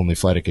was the only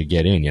flight I could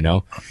get in,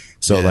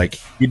 So like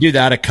you do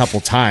that a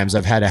couple times.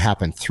 I've had it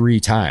happen 3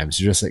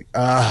 times. You're just like,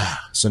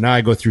 So now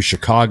I go through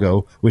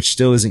Chicago, which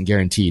still isn't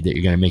guaranteed that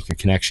you're going to make your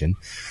connection.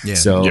 Yeah.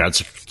 So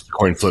it's a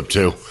coin flip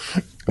too.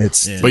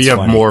 But you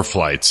have more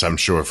flights, I'm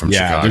sure, from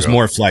Chicago. Yeah, there's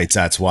more flights.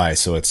 That's why.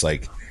 So it's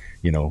like,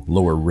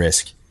 lower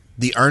risk.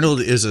 The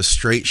Arnold is a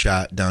straight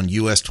shot down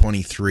US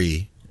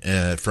 23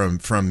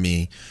 from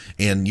me,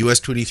 and US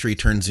 23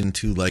 turns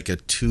into like a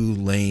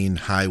 2-lane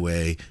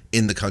highway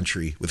in the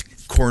country with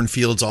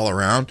cornfields all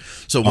around.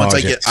 So once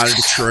I get out of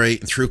Detroit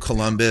and through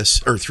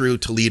Columbus or through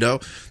Toledo,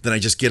 then I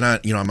just get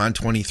on, I'm on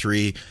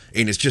 23,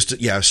 and it's just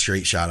a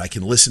straight shot. I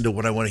can listen to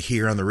what I want to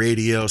hear on the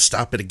radio,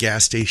 stop at a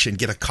gas station,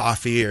 get a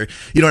coffee, or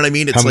you know what I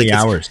mean? It's how many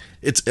hours?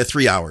 It's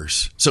 3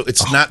 hours. So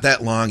it's not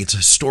that long. It's a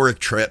historic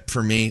trip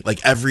for me.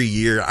 Like every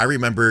year, I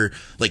remember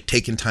like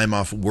taking time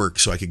off work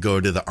so I could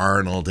go to the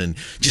Arnold and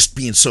just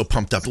being so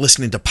pumped up,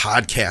 listening to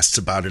podcasts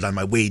about it on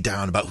my way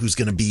down about who's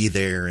going to be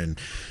there and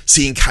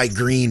seeing Kai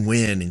Green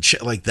win and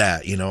shit like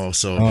that,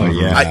 So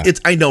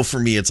I know for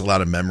me, it's a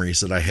lot of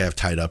memories that I have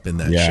tied up in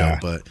that show,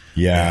 but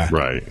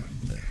right.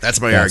 That's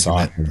my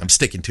argument. Awesome. I'm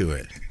sticking to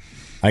it.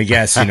 I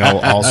guess,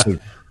 also,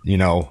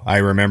 I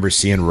remember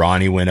seeing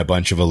Ronnie win a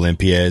bunch of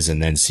Olympias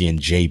and then seeing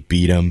Jay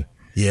beat him.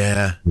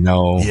 Yeah. And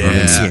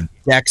then seeing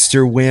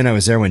Dexter win. I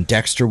was there when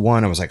Dexter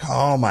won. I was like,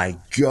 oh my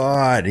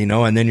God,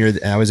 and then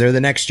I was there the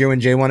next year when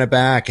Jay won it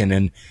back. And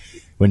then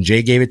when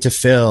Jay gave it to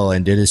Phil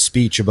and did his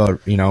speech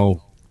about,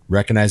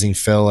 recognizing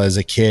Phil as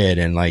a kid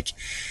and like,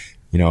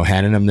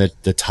 handing him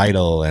the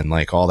title and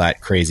like all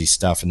that crazy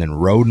stuff. And then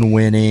Roden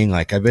winning,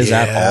 like I was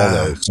at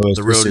all those. So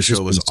the Roden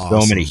show was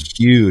awesome. So many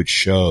huge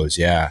shows.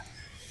 Yeah.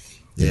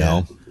 You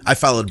know? I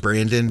followed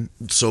Brandon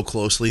so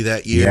closely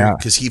that year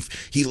because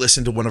he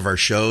listened to one of our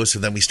shows,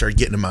 and then we started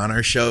getting him on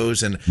our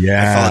shows, and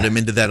I followed him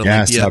into that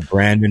Olympia. Yeah, I saw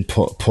Brandon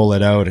pull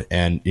it out,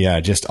 and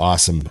just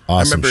awesome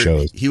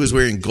shows. He was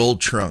wearing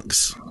gold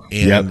trunks,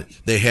 and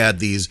they had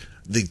the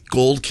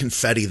gold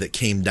confetti that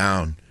came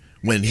down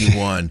when he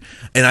won,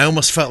 and I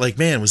almost felt like,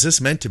 man, was this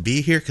meant to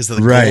be here because of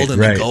the gold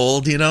and the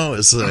gold? It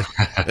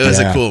was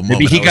a cool moment.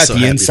 Maybe he got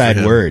the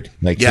inside word,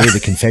 like, hey, the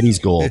confetti's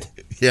gold.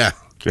 Yeah.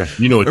 Yeah,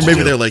 or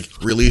maybe they're like,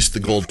 release the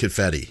gold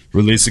confetti.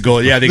 Release the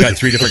gold. Yeah, they got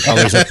 3 different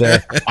colors up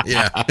there.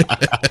 Yeah.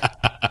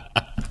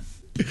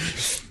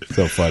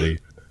 So funny.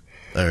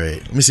 All right.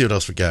 Let me see what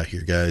else we got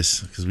here, guys,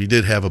 because we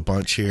did have a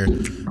bunch here.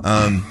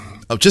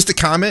 Just a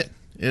comment,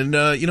 and,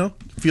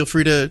 feel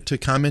free to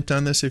comment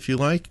on this if you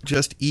like.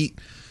 Just eat,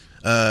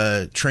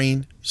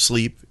 train,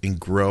 sleep, and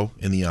grow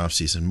in the off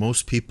season.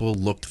 Most people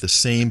look the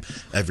same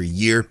every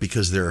year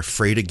because they're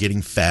afraid of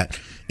getting fat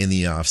in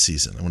the off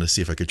season. I want to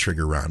see if I could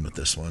trigger Ron with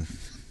this one.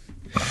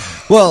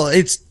 Well,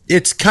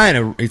 it's kind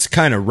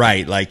of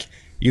right. Like,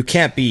 you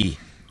can't be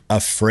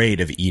afraid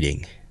of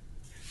eating.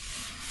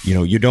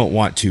 You don't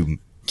want to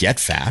get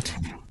fat,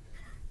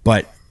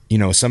 but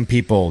some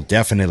people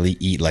definitely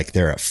eat like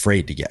they're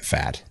afraid to get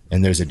fat,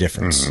 and there's a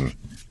difference. Mm-hmm.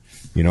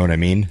 You know what I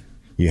mean?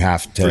 You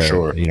have to, for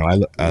sure.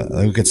 I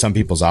look at some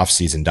people's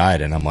off-season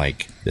diet, and I'm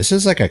like, this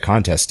is like a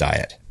contest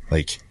diet.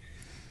 Like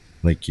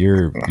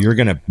you're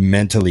gonna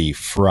mentally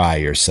fry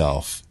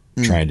yourself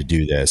trying to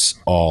do this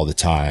all the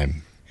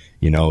time.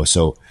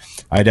 So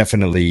I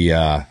definitely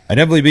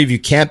believe you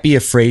can't be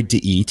afraid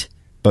to eat,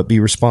 but be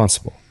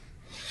responsible.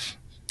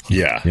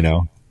 Yeah.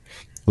 A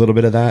little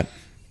bit of that.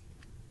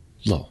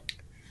 Low.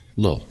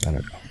 I don't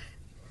know.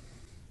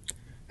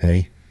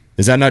 Hey,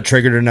 is that not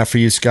triggered enough for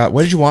you, Scott?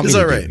 What did you want me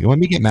to do? You want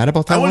me to get mad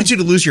about that? I wanted you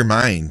to lose your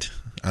mind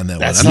on that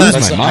one.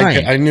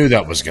 I knew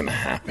that was going to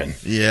happen.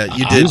 Yeah,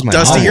 you did.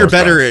 Dusty, you're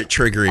better at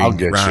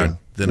triggering Ron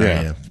than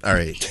I am. All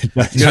right.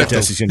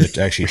 Dusty's going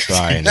to actually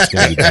try, and it's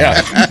going to be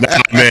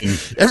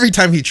bad. Every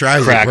time he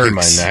tries, it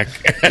works. My neck.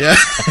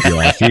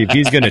 If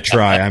he's going to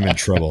try, I'm in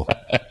trouble.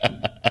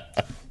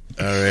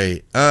 All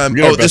right. You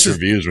get best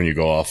reviews when you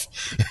go off.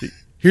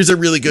 Here's a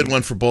really good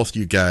one for both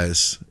you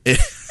guys. I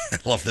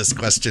love this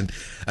question.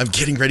 I'm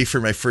getting ready for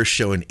my first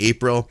show in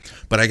April,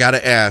 but I got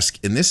to ask,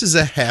 and this is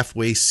a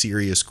halfway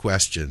serious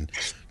question.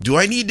 Do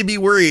I need to be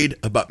worried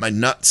about my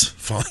nuts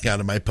falling out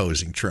of my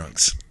posing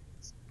trunks?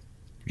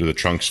 Do the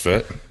trunks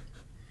fit?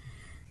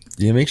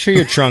 Yeah, make sure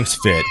your trunks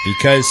fit,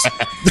 because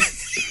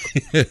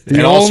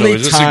and also,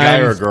 is this a guy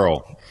or a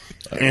girl?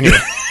 Anyway.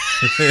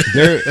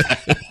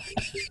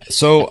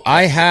 So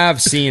I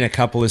have seen a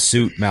couple of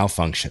suit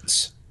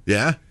malfunctions.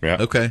 Yeah?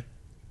 Okay.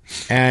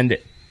 And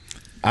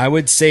I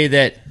would say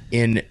that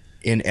in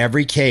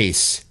every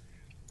case,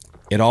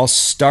 it all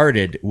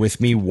started with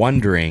me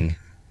wondering,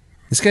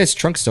 this guy's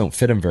trunks don't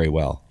fit him very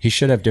well. He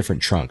should have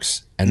different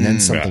trunks. And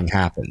then something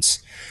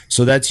happens.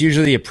 So that's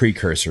usually a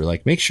precursor.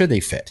 Like, make sure they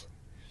fit.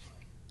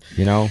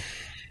 Are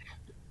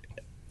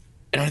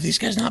these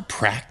guys not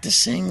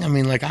practicing? I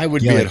mean, like, I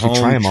would be at home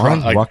try them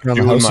on, walking around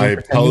doing the house my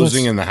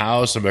posing in the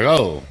house. I'm like,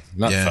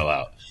 nut fell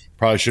out.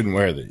 Probably shouldn't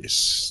wear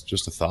these.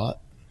 Just a thought.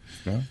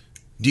 No?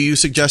 Do you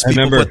suggest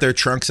people put their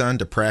trunks on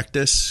to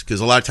practice?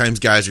 Because a lot of times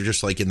guys are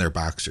just like in their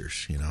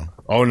boxers,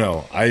 Oh,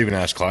 no. I even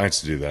ask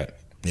clients to do that.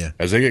 Yeah.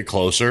 As they get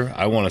closer,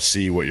 I want to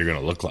see what you're going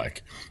to look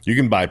like. You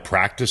can buy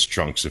practice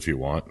trunks if you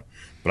want,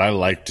 but I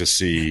like to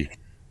see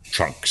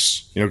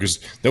trunks, because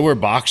they wear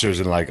boxers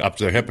and like up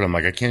to their hip, and I'm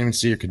like, I can't even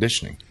see your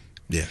conditioning.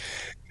 Yeah.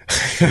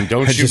 And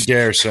don't you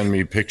dare send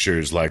me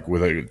pictures like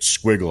with a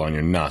squiggle on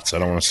your nuts. I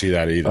don't want to see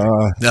that either.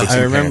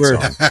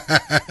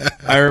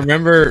 I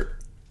remember.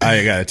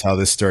 I got to tell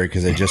this story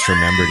because I just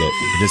remembered it.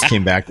 It just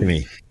came back to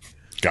me.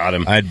 Got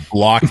him. I'd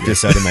blocked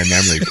this out of my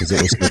memory because it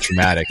was so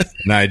traumatic.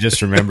 And I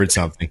just remembered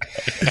something.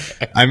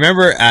 I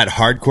remember at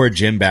Hardcore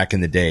Gym back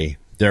in the day,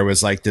 there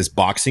was like this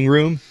boxing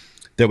room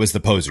that was the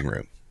posing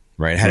room,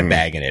 right? It had a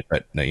bag in it,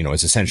 but it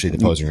was essentially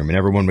the posing room. And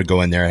everyone would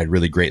go in there. It had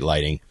really great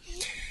lighting.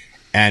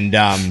 And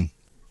I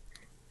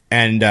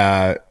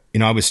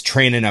was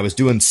training. I was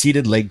doing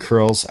seated leg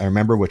curls, I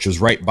remember, which was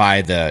right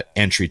by the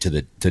entry to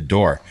the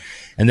door.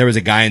 And there was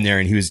a guy in there,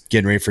 and he was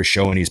getting ready for a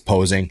show, and he's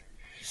posing.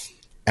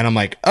 And I'm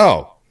like,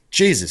 oh,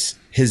 Jesus,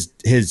 his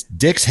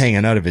dick's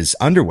hanging out of his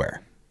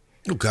underwear.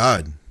 Oh,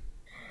 God.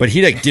 But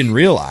he didn't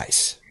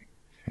realize.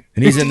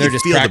 And he's in there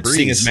just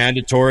practicing his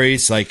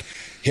mandatories, like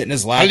hitting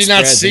his lat spreads. How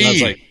did you not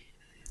see?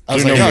 I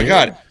was like, oh,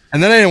 God.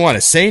 And then I didn't want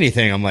to say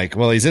anything. I'm like,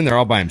 well, he's in there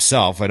all by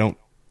himself.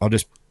 I'll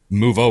just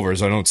move over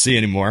so I don't see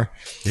anymore.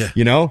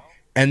 Yeah.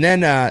 And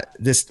then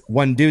this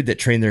one dude that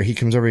trained there, he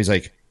comes over, he's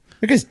like,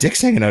 that guy's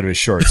dick's hanging out of his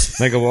shorts.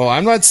 And I go, well,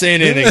 I'm not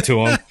saying anything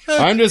to him.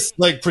 I'm just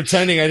like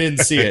pretending I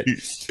didn't see it.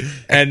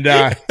 And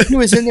he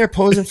was in there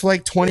posing for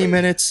like 20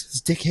 minutes,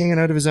 his dick hanging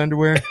out of his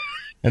underwear.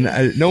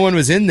 And no one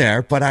was in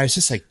there, but I was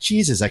just like,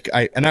 Jesus,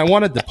 I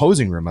wanted the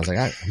posing room. I was like,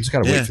 I just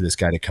got to wait for this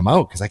guy to come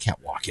out because I can't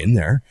walk in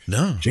there.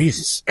 No.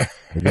 Jesus. I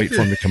wait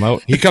for him to come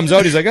out. He comes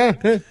out. He's like,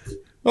 good.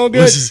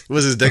 Was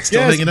his dick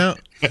still hanging out?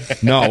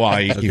 No, well,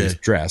 he was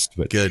dressed,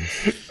 but good.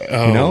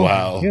 Oh,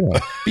 wow.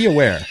 Be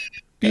aware.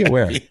 Be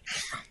aware.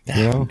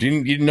 You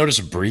didn't notice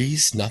a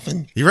breeze?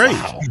 Nothing? You're right.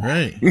 Wow.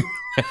 Right.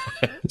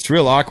 It's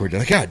real awkward. You're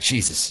like, God,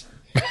 Jesus.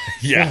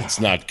 Yeah,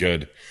 it's not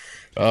good.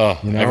 Oh,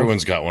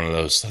 everyone's got one of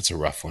those. That's a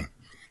rough one.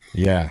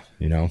 Yeah,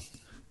 Do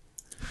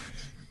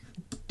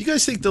you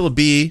guys think there'll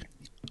be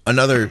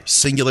another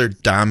singular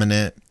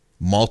dominant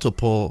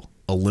multiple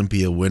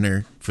Olympia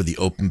winner for the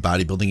open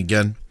bodybuilding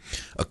again?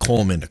 A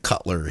Coleman, a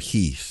Cutler, a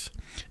Heath?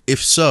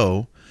 If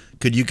so,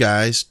 could you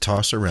guys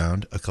toss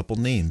around a couple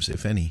names,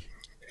 if any?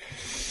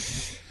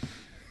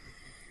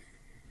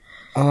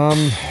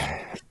 I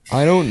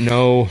don't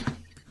know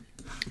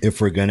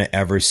if we're going to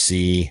ever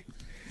see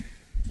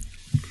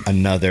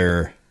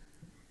another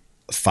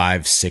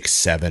 5, 6,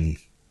 7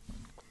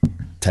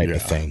 type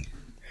of thing.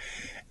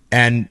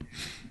 And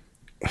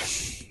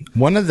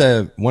one of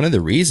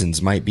the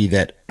reasons might be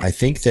that I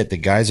think that the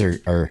guys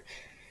are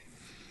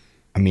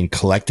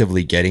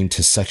collectively getting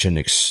to such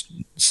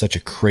a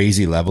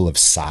crazy level of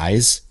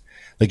size.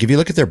 Like if you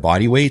look at their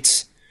body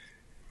weights,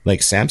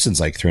 like Samson's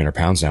like 300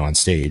 pounds now on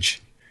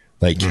stage.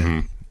 Like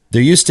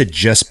there used to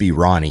just be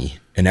Ronnie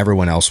and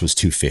everyone else was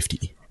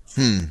 250.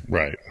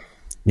 Right.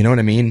 You know what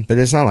I mean? But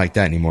it's not like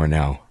that anymore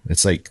now.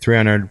 It's like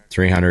 300,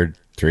 300,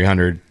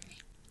 300,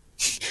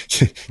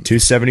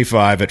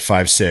 275 at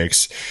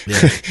 5'6".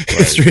 Yeah.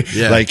 Right.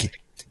 Yeah. Like,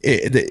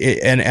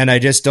 and I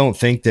just don't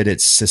think that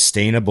it's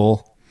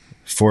sustainable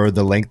for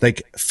the length.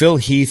 Like Phil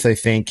Heath, I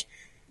think,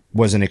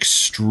 was an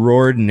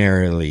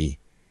extraordinarily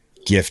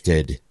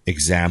gifted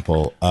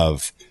example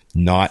of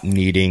not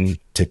needing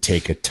to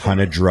take a ton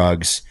of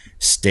drugs,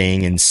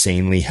 staying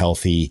insanely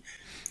healthy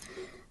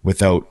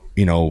without,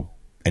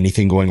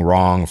 anything going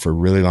wrong for a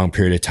really long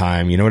period of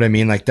time. You know what I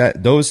mean? Like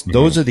that, those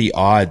are the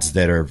odds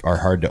that are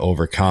hard to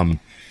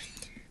overcome.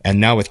 And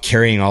now with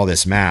carrying all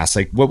this mass,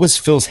 like what was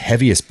Phil's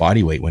heaviest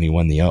body weight when he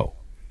won the O?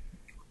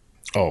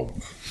 Oh,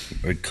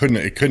 it couldn't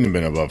have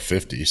been above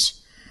 50s.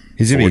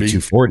 He's going to be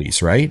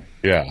 240s, right?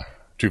 Yeah.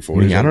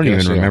 240s. I don't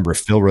even remember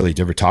Phil really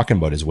ever talking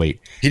about his weight.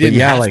 He didn't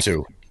have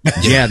to.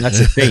 Yeah, that's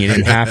the thing. He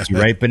didn't have to,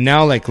 right? But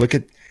now like look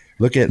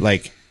at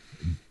like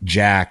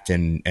jacked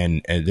and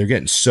they're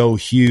getting so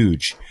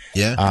huge.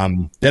 Yeah.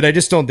 That I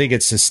just don't think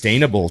it's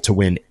sustainable to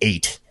win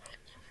 8.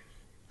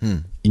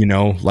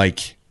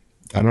 Like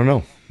I don't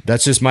know.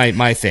 That's just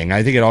my thing.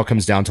 I think it all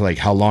comes down to like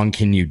how long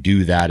can you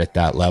do that at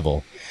that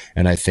level?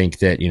 And I think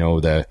that,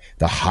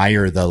 the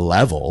higher the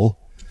level,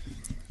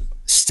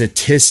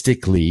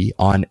 statistically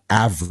on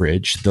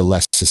average, the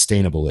less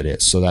sustainable it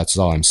is. So that's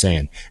all I'm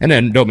saying. And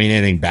then don't mean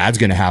anything bad's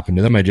going to happen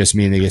to them. I just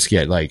mean they just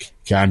get like,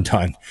 okay, I'm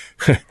done.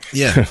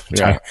 Yeah.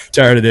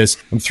 Tired of this.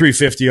 I'm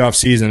 350 off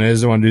season. I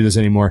just don't want to do this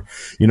anymore.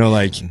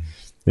 I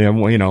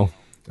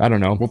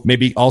don't know.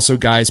 Maybe also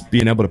guys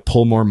being able to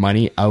pull more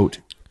money out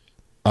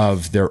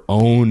of their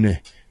own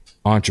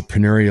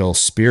entrepreneurial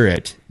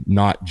spirit,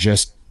 not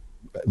just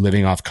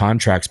living off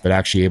contracts, but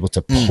actually able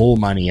to pull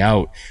money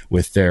out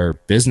with their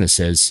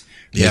businesses,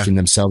 making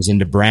themselves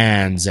into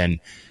brands and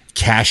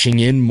cashing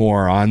in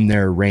more on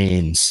their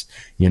reigns.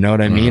 You know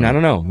what I mean? I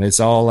don't know. It's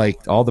all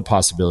like all the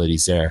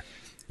possibilities there.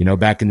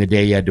 Back in the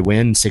day, you had to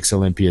win 6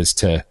 Olympias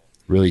to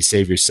really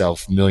save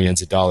yourself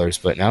millions of dollars.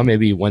 But now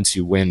maybe once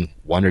you win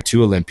 1 or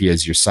 2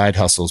 Olympias, your side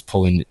hustle's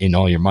pulling in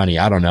all your money.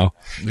 I don't know.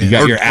 You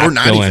got your app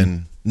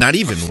going. Not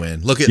even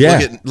win. Look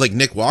at like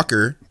Nick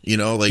Walker, he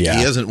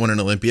hasn't won an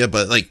Olympia,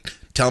 but like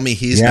tell me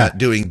he's not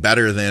doing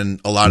better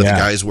than a lot of the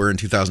guys were in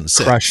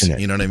 2006. Crushing it.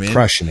 You know what I mean?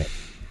 Crushing it.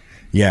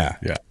 Yeah.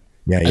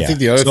 I think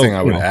the other thing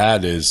I would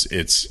add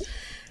is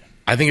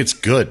I think it's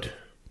good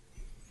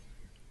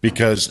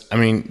because,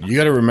 you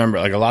got to remember,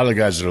 like a lot of the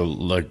guys that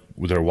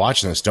are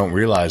watching this don't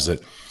realize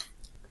that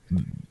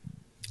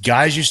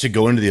guys used to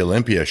go into the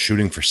Olympia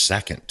shooting for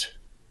second.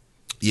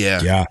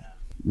 Yeah. Yeah.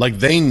 Like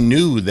they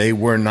knew they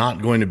were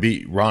not going to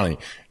beat Ronnie.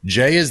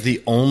 Jay is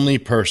the only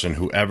person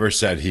who ever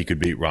said he could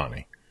beat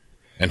Ronnie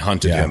and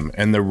hunted him.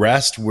 And the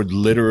rest would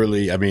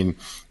literally,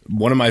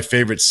 one of my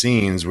favorite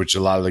scenes, which a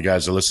lot of the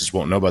guys that listen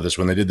won't know about this,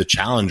 when they did the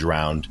challenge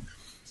round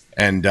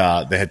and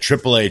they had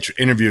Triple H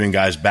interviewing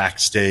guys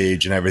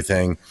backstage and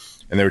everything.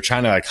 And they were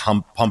trying to like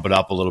pump it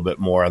up a little bit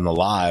more on the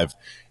live.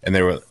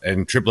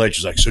 And Triple H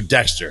was like, so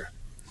Dexter,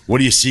 what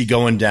do you see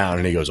going down?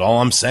 And he goes,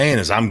 all I'm saying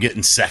is I'm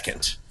getting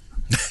second.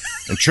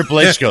 And Triple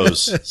H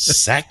goes,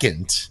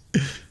 second?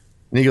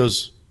 And he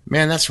goes,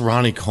 man, that's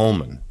Ronnie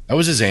Coleman. That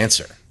was his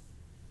answer.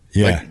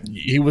 Yeah. Like,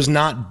 he was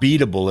not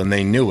beatable, and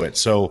they knew it.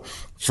 So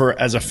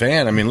as a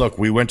fan, look,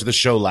 we went to the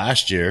show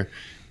last year,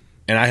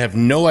 and I have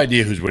no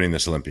idea who's winning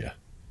this Olympia.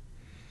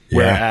 Yeah.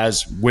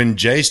 Whereas when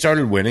Jay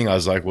started winning, I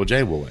was like, well,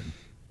 Jay will win.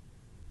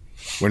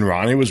 When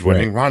Ronnie was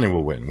winning, Ronnie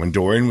will win. When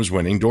Dorian was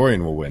winning,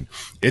 Dorian will win.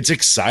 It's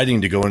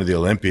exciting to go into the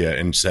Olympia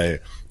and say,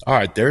 all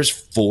right, there's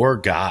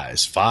 5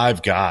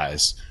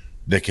 guys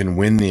that can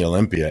win the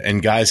Olympia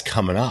and guys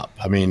coming up.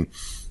 I mean,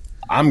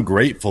 I'm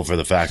grateful for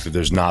the fact that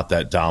there's not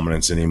that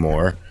dominance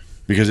anymore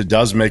because it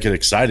does make it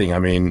exciting. I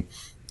mean,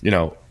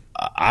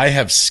 I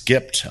have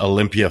skipped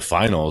Olympia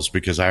finals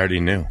because I already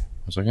knew. I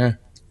was like,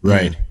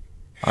 right.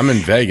 I'm in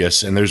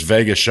Vegas, and there's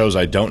Vegas shows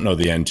I don't know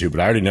the end to, but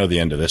I already know the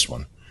end of this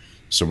one.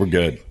 So we're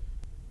good.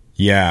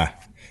 Yeah.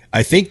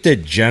 I think the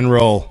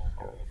general,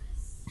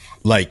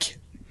 if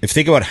you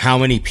think about how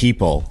many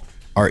people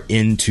are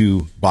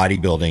into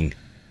bodybuilding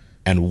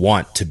and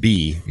want to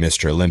be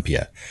Mr.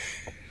 Olympia.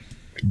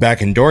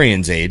 Back in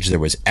Dorian's age, there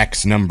was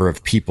X number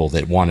of people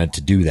that wanted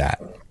to do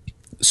that.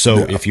 So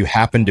if you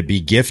happen to be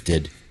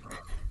gifted,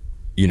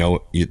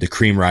 the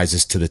cream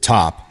rises to the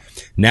top.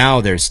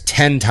 Now there's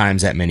 10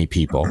 times that many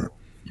people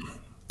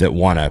that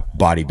want to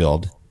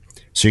bodybuild.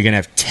 So you're going to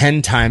have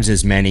 10 times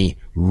as many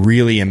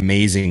really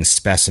amazing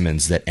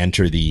specimens that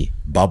enter the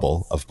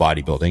bubble of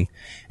bodybuilding,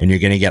 and you're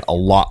going to get a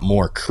lot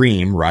more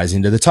cream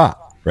rising to the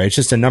top, right? It's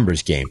just a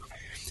numbers game.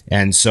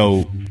 And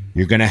so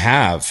you're going to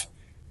have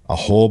a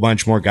whole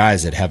bunch more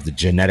guys that have the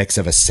genetics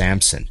of a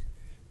Samson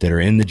that are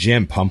in the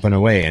gym pumping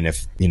away. And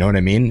if you know what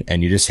I mean,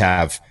 and you just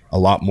have a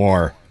lot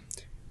more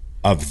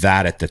of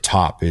that at the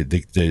top,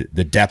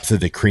 the depth of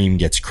the cream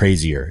gets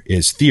crazier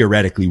is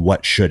theoretically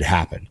what should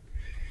happen.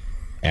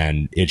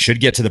 And it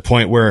should get to the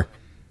point where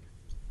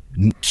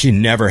you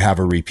never have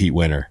a repeat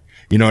winner.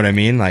 You know what I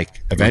mean?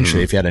 Like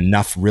eventually, if you had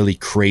enough really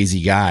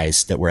crazy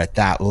guys that were at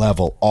that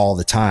level all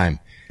the time,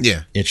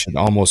 it should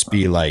almost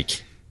be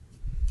like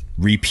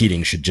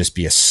repeating should just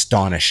be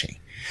astonishing.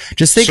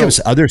 Just think of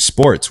other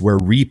sports where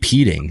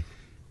repeating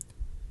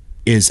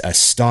is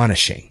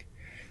astonishing.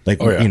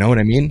 You know what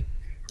I mean?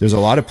 There's a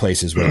lot of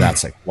places where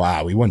that's like,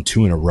 wow, we won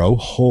 2 in a row.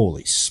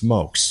 Holy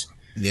smokes.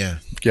 Yeah.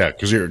 Yeah,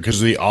 because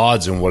of the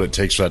odds and what it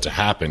takes for that to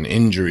happen,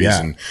 injuries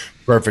and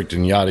perfect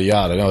and yada,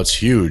 yada. No, it's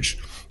huge.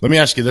 Let me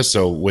ask you this,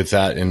 though, with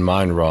that in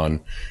mind,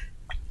 Ron.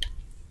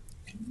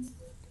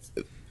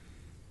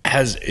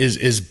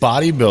 Is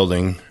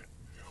bodybuilding,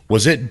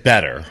 was it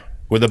better?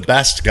 Were the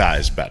best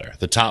guys better?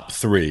 The top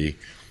 3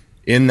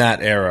 in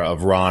that era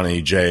of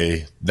Ronnie,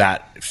 Jay,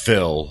 that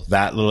Phil,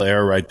 that little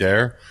era right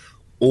there?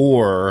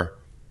 Or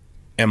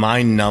am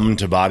I numb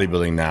to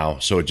bodybuilding now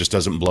so it just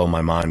doesn't blow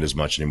my mind as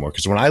much anymore?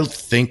 Because when I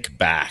think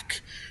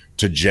back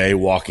to Jay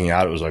walking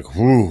out, it was like,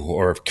 whoo,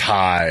 or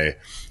Kai,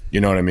 you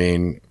know what I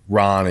mean?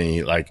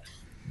 Ronnie, like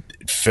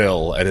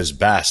Phil at his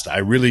best. I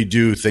really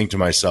do think to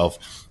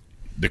myself,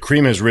 the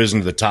cream has risen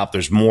to the top.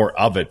 There's more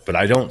of it, but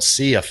I don't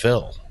see a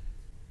Phil.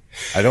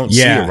 I don't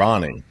see a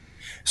Ronnie.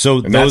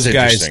 So those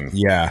guys,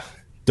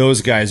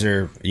 those guys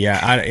are,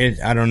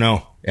 I don't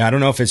know. I don't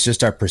know if it's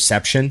just our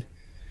perception,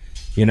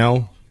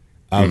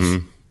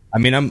 of, I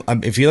mean,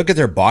 if you look at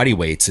their body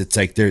weights, it's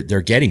like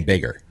they're getting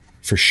bigger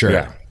for sure.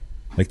 Yeah.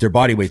 Like their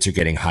body weights are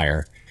getting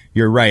higher.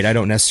 You're right. I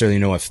don't necessarily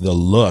know if the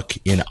look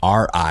in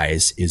our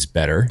eyes is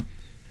better.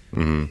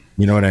 You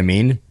know what I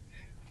mean?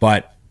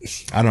 But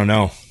I don't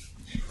know.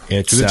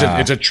 It's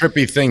a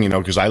trippy thing,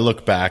 because I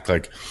look back,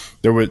 like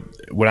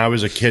when I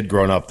was a kid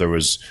growing up, there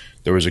was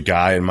a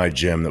guy in my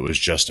gym that was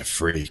just a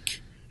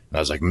freak. And I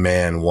was like,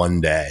 man,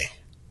 one day,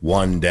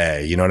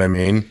 you know what I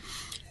mean?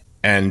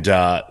 And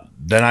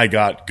then I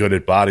got good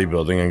at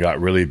bodybuilding and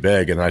got really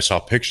big, and I saw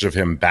pictures of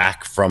him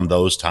back from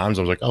those times.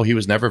 I was like, oh, he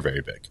was never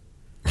very big.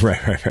 Right.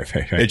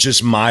 It's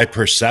just my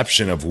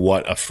perception of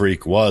what a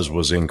freak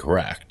was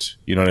incorrect.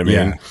 You know what I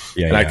mean?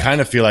 And I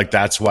kind of feel like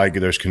that's why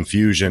there's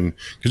confusion,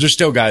 because there's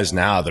still guys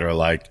now that are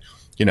like,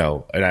 and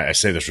I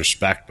say this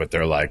respect, but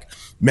they're like,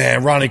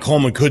 man, Ronnie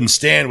Coleman couldn't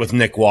stand with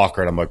Nick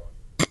Walker. And I'm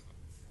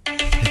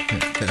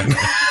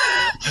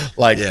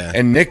like,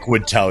 and Nick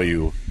would tell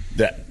you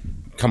that,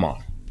 come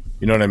on.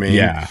 You know what I mean?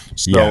 Yeah.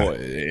 So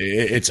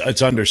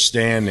it's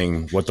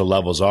understanding what the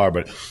levels are,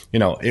 but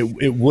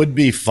it would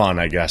be fun,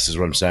 I guess, is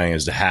what I'm saying,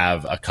 is to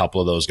have a couple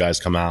of those guys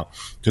come out,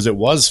 because it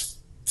was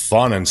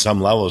fun in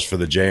some levels for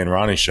the Jay and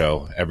Ronnie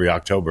show every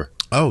October.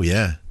 Oh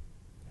yeah.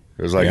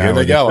 It was like, here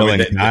they go. I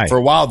mean, for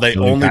a while they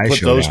only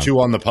put those two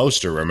on the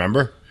poster.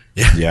 Remember?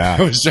 Yeah.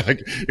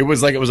 it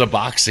was like it was a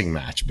boxing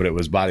match, but it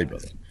was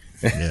bodybuilding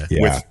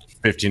with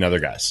 15 other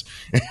guys.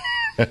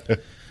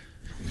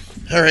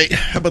 All right,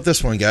 how about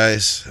this one,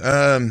 guys?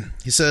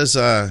 He says,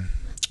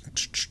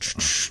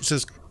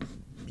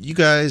 you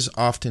guys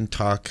often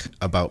talk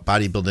about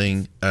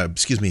bodybuilding,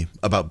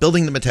 about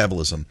building the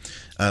metabolism.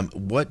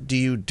 What do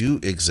you do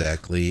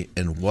exactly,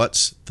 and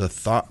what's the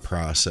thought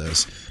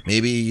process?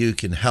 Maybe you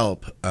can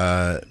help.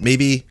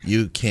 Maybe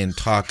you can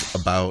talk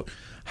about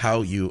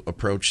how you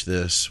approach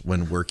this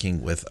when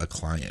working with a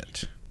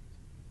client.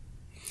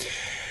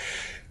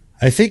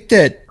 I think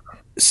that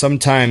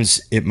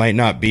sometimes it might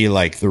not be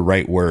like the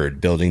right word,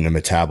 building the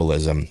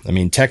metabolism. I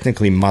mean,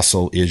 technically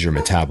muscle is your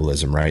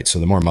metabolism, right? So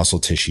the more muscle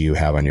tissue you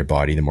have on your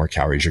body, the more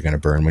calories you're going to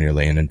burn when you're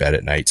laying in bed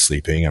at night,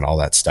 sleeping and all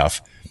that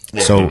stuff.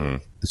 So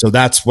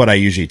that's what I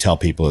usually tell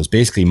people, is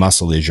basically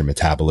muscle is your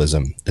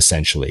metabolism,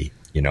 essentially,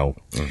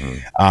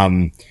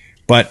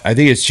 but I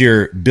think it's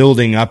your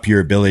building up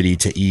your ability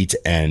to eat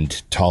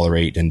and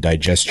tolerate and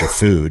digest your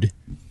food.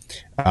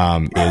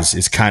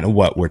 is kind of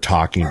what we're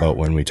talking about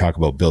when we talk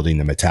about building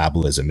the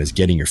metabolism, is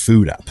getting your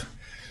food up.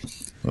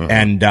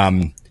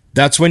 And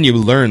that's when you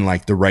learn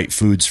like the right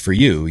foods for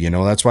you. You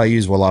know, that's why I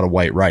use a lot of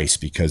white rice,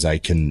 because I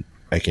can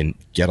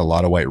get a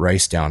lot of white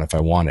rice down if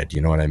I wanted.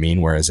 You know what I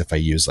mean? Whereas if I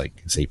use like,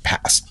 say,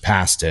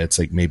 pasta, it's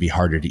like maybe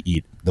harder to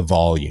eat the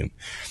volume.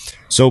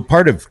 So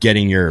part of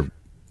getting your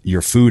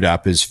food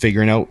up is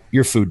figuring out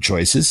your food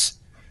choices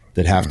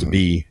that have to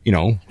be, you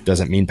know,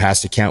 doesn't mean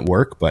pasta can't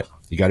work, but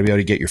you got to be able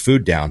to get your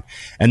food down.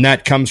 And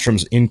that comes from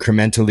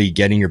incrementally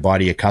getting your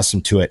body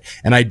accustomed to it.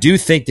 And I do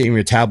think that your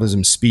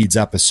metabolism speeds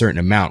up a certain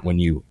amount when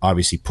you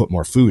obviously put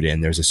more food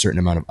in. There's a certain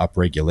amount of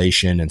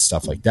upregulation and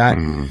stuff like that.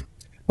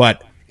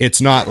 But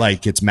it's not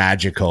like it's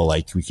magical,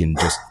 like we can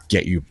just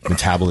get your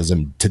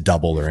metabolism to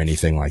double or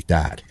anything like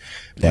that.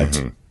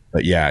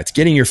 But yeah, it's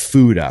getting your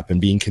food up and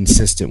being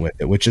consistent with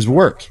it, which is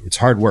work. It's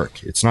hard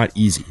work. It's not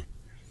easy.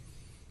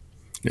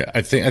 Yeah,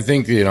 I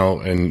think you know,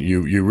 and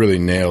you really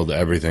nailed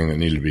everything that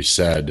needed to be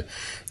said.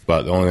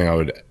 But the only thing I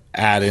would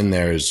add in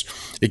there is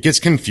it gets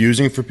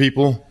confusing for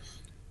people,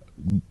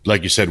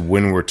 like you said,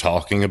 when we're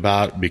talking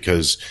about,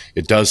 because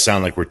it does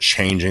sound like we're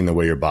changing the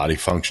way your body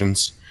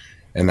functions,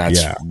 and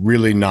that's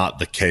really not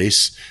the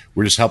case.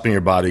 We're just helping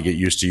your body get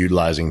used to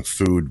utilizing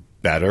food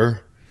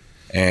better.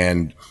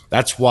 And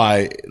that's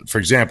why, for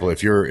example,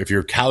 if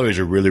your calories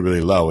are really, really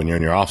low and you're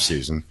in your off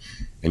season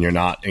and you're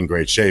not in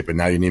great shape, and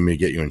now you need me to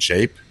get you in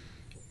shape,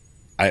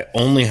 I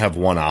only have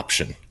one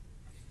option.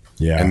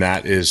 Yeah. And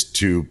that is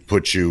to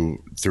put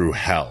you through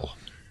hell,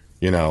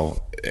 you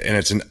know, and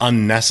it's an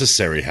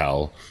unnecessary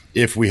hell.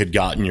 If we had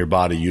gotten your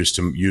body used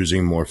to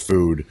using more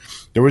food,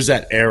 there was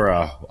that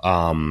era,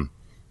 I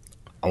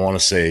want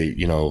to say,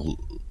 you know,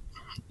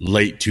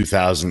 late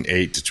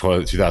 2008 to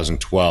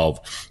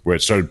 2012, where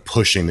it started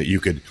pushing that you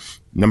could,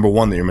 number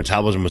one, that your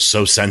metabolism was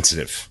so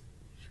sensitive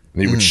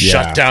and you would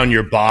shut down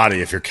your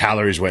body if your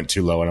calories went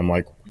too low. And I'm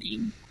like,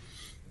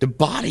 the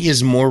body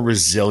is more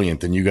resilient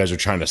than you guys are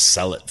trying to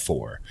sell it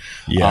for.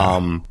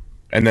 And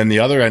then the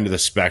other end of the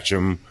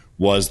spectrum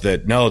was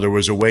that, no, there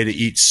was a way to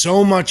eat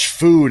so much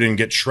food and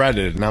get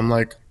shredded. And I'm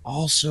like,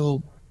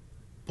 also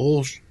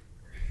bullshit.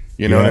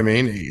 You know what I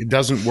mean? It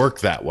doesn't work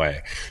that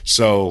way.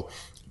 So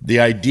the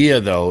idea,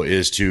 though,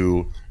 is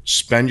to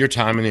spend your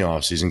time in the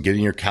off season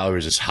getting your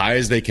calories as high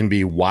as they can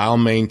be while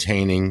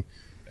maintaining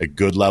a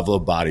good level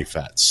of body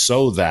fat,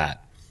 so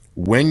that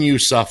when you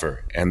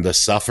suffer, and the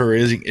suffer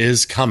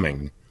is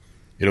coming,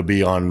 it'll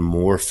be on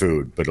more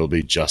food, but it'll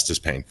be just as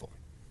painful.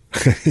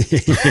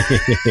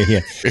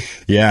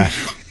 Yeah.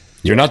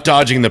 You're not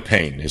dodging the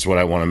pain, is what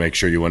I want to make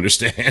sure you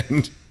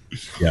understand.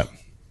 Yep.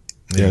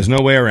 There's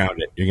no way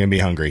around it. You're going to be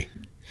hungry.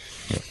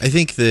 I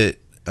think that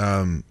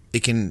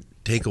it can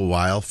take a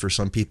while for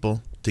some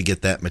people to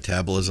get that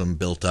metabolism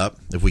built up,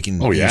 if we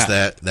can use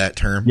that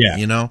term,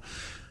 you know.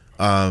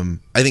 I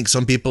think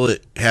some people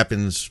it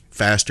happens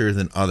faster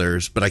than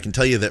others, but I can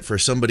tell you that for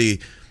somebody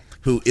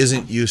who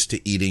isn't used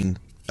to eating,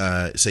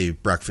 say,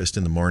 breakfast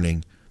in the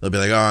morning, they'll be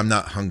like, "Oh, I'm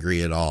not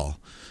hungry at all,"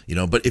 you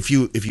know. But if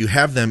you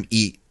have them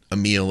eat a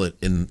meal at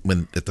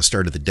the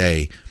start of the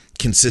day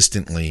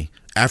consistently,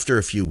 after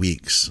a few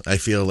weeks, I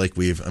feel like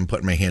I'm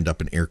putting my hand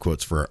up in air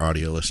quotes for our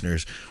audio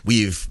listeners,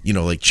 we've, you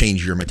know, like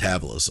changed your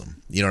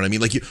metabolism. You know what I mean?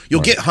 Like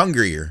you'll get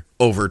hungrier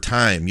over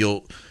time.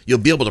 You'll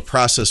be able to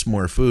process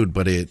more food,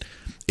 but it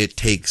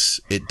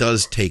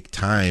does take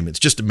time. It's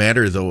just a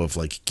matter, though, of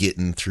like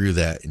getting through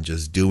that and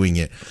just doing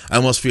it. I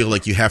almost feel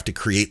like you have to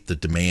create the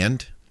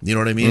demand. You know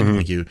what I mean?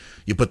 Like you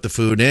put the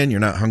food in, you're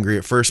not hungry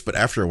at first, but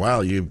after a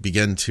while you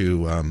begin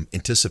to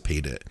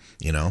anticipate it,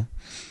 you know?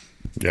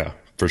 Yeah,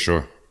 for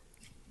sure.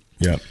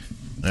 Yeah.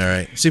 All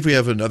right. See if we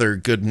have another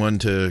good one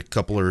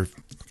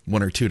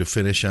one or two to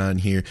finish on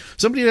here.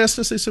 Somebody asked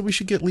us, they said we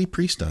should get Lee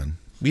Priest on.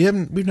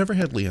 We've never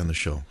had Lee on the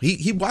show.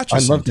 He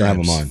watches. I'd love to have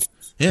him on.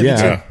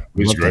 Yeah.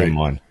 He's great. To have him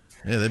on.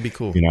 Yeah, that'd be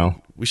cool. You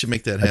know, we should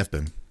make that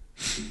happen.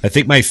 I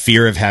think my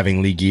fear of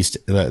having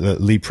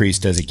Lee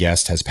Priest as a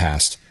guest has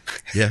passed.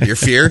 Yeah, your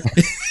fear.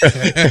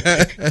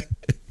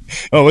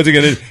 Oh, what's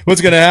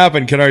gonna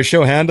happen? Can our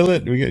show handle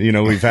it?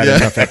 We've had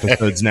enough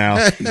episodes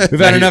now. We've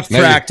had enough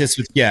practice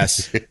with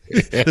guests.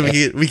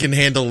 we can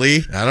handle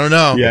Lee. I don't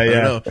know. Yeah, I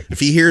don't know. If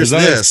he hears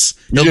this,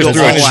 he'll just go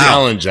throw all a out.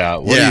 challenge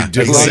out. What are you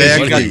doing?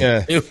 Exactly.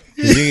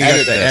 You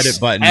got the edit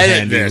button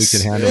handy. We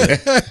can handle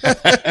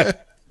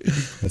it.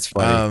 That's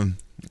funny.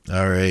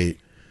 All right.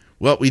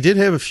 Well, we did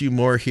have a few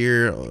more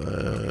here.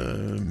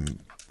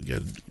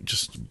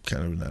 Just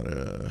kind of not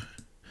a.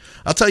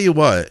 I'll tell you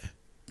what.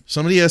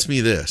 Somebody asked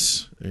me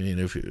this.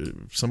 If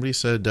somebody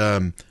said,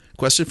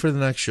 "Question for the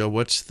next show: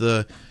 what's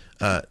the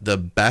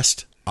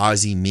best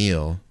Aussie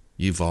meal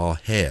you've all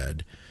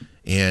had,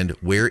 and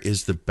where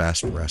is the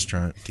best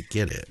restaurant to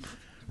get it?"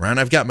 Ron,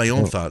 I've got my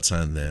own thoughts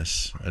on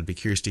this. I'd be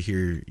curious to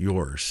hear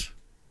yours.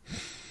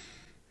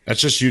 That's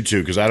just you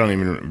two, because I don't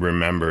even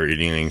remember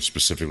eating anything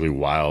specifically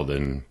wild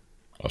in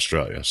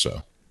Australia.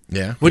 So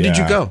yeah, where did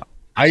you go?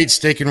 I eat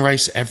steak and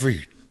rice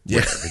everywhere.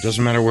 Yeah. It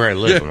doesn't matter where I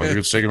live. I'm gonna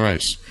get steak and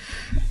rice.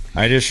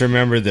 I just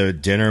remember the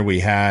dinner we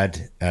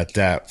had at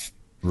that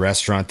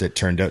restaurant that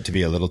turned out to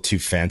be a little too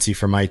fancy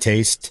for my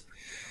taste.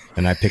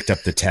 And I picked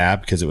up the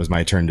tab because it was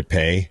my turn to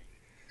pay.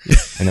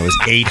 And it was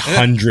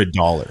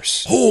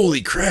 $800.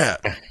 Holy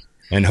crap.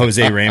 And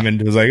Jose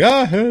Raymond was like,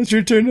 it's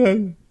your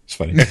turn. It's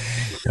funny.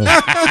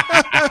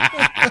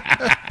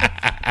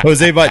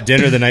 Jose bought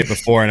dinner the night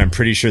before, and I'm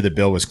pretty sure the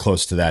bill was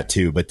close to that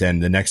too. But then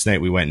the next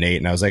night we went and ate,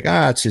 and I was like,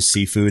 it's just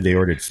seafood. They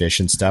ordered fish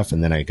and stuff.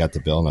 And then I got the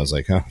bill, and I was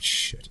like, oh,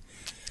 shit.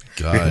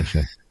 God.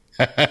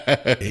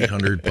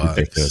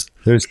 $800.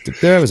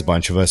 There was a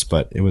bunch of us,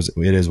 but it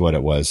is what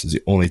it was. It's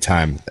the only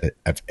time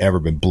I've ever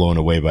been blown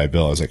away by a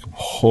bill. I was like,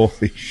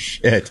 holy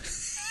shit.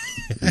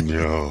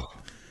 No.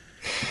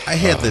 I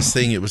had this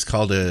thing. It was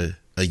called a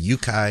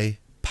yukai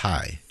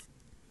pie.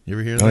 You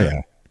ever hear of that? Oh,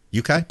 yeah.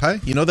 Yukai pie?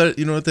 You know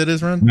what that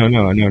is, Ron? No.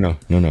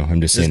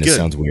 I'm just saying it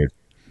sounds weird.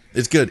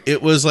 It's good.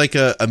 It was like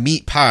a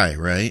meat pie,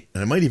 right?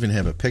 And I might even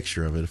have a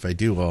picture of it. If I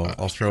do,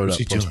 I'll throw it up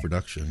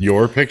post-production.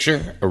 Your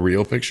picture? A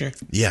real picture?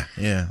 Yeah.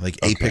 Like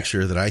a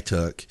picture that I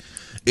took.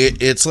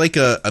 It's like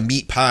a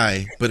meat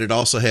pie, but it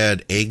also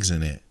had eggs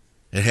in it.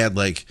 It had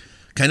like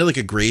kind of like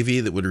a gravy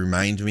that would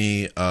remind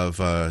me of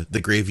the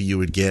gravy you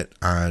would get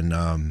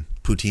on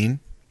poutine,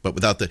 but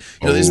without the.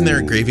 Isn't there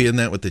a gravy in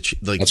that with the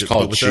like? That's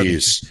called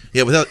cheese.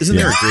 Isn't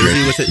there a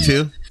gravy with it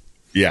too?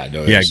 Yeah,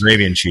 no. Yeah,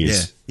 gravy and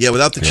cheese. Yeah,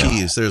 without the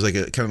cheese, there's like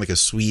a kind of like a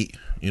sweet,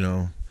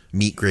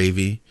 meat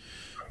gravy,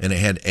 and it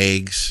had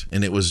eggs,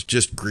 and it was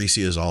just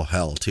greasy as all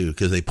hell too,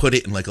 because they put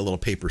it in like a little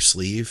paper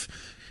sleeve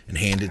and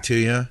hand it to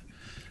you.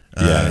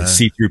 Yeah,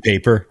 see-through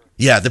paper.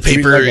 Yeah, the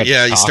paper. Like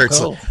you start.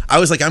 I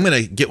was like, I'm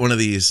gonna get one of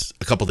these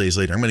a couple days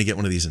later. I'm gonna get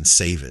one of these and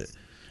save it.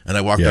 And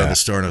I walked out of the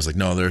store and I was like,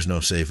 no, there's no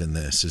saving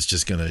this. It's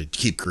just going to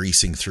keep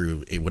greasing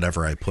through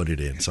whatever I put it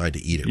in. So I had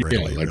to eat it right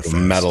away. Like a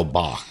metal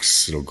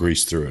box. It'll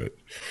grease through it.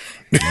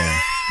 Yeah.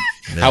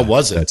 How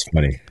was it? That's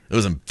funny. It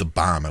was the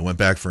bomb. I went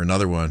back for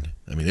another one.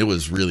 I mean, it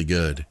was really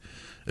good.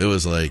 It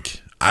was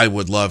like, I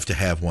would love to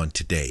have one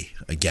today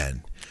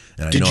again.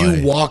 And Did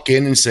you walk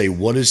in and say,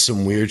 what is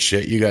some weird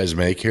shit you guys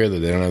make here that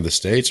they don't have in the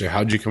States? Or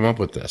how'd you come up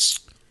with this?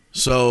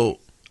 So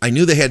I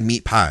knew they had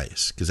meat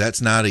pies because that's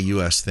not a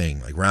U.S.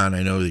 thing. Like, Ron,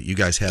 I know that you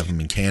guys have them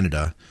in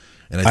Canada.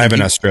 And I have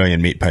an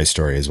Australian meat pie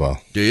story as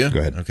well. Do you? Go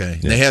ahead. Okay.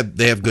 Yeah.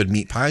 They have good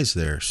meat pies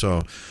there.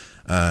 So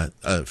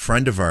a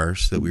friend of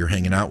ours that we were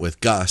hanging out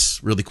with,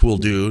 Gus, really cool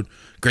dude,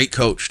 great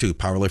coach too,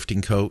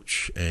 powerlifting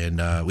coach.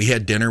 And we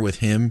had dinner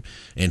with him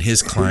and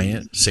his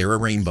client, Sarah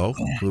Rainbow,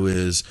 who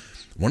is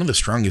one of the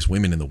strongest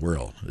women in the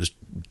world. This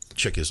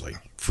chick is like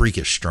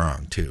freakish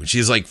strong too.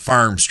 She's like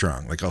farm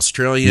strong, like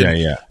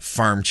Australian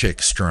farm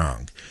chick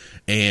strong.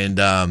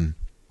 And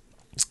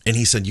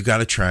he said, you got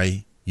to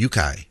try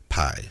yukai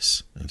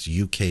pies. It's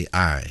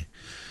UKI.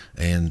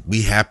 And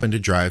we happened to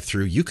drive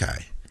through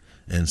yukai.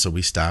 And so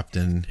we stopped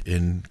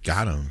and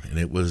got them. And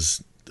it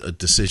was a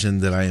decision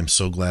that I am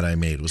so glad I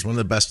made. It was one of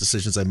the best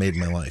decisions I made in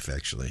my life,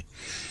 actually.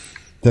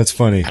 That's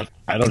funny.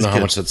 I don't know how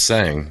much that's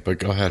saying, but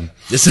go ahead.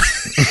 There's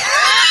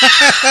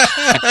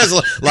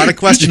a lot of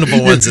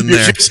questionable ones in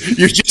there.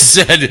 You just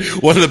said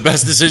one of the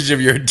best decisions of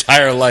your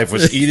entire life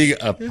was eating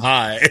a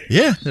pie.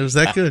 Yeah, it was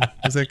that good.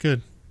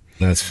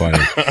 That's funny.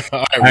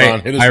 All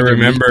right, Ron, I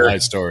remember my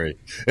story.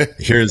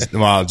 Just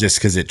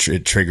because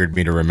it triggered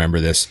me to remember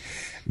this.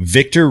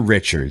 Victor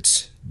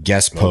Richards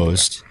guest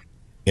posed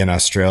in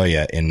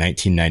Australia in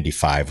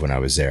 1995 when I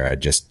was there.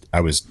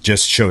 I was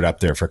just showed up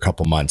there for a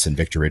couple months, and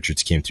Victor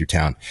Richards came through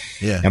town.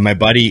 Yeah, and my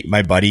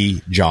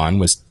buddy John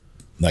was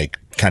like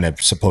kind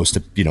of supposed to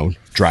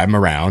drive him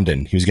around,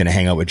 and he was going to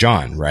hang out with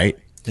John, right?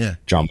 Yeah,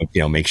 John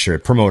would make sure.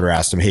 Promoter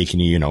asked him, hey, can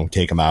you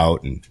take him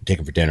out and take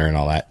him for dinner and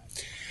all that.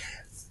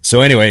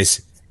 So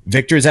anyways,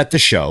 Victor's at the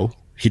show.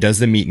 He does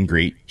the meet and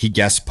greet. He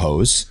guest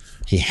pose.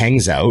 He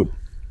hangs out.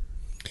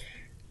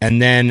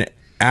 And then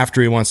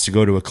after he wants to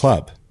go to a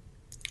club.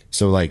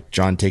 So like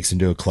John takes him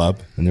to a club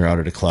and they're out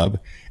at a club.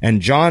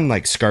 And John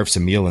like scarfs a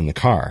meal in the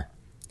car.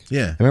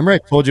 Yeah. Remember I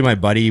told you my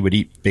buddy would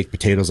eat baked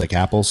potatoes like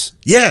apples?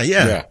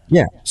 Yeah.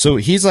 So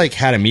he's like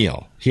had a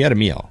meal. He had a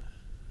meal.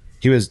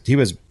 He was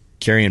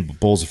carrying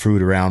bowls of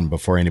fruit around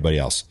before anybody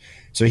else.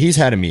 So he's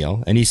had a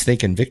meal and he's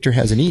thinking Victor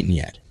hasn't eaten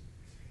yet.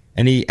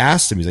 And he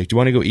asked him, he's like, do you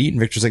want to go eat? And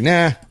Victor's like,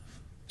 nah,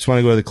 just want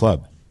to go to the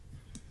club.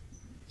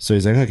 So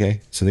he's like,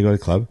 okay. So they go to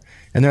the club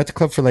and they're at the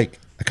club for like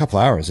a couple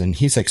hours and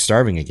he's like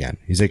starving again.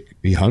 He's like,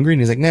 are you hungry?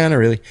 And he's like, nah, not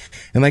really.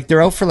 And like,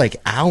 they're out for like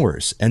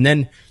hours. And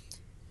then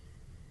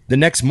the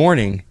next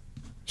morning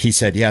he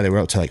said, yeah, they were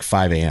out till like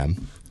 5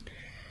 a.m.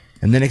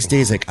 And the next day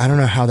he's like, I don't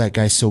know how that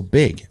guy's so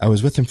big. I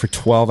was with him for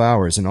 12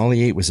 hours and all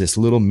he ate was this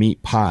little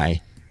meat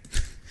pie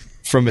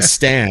from a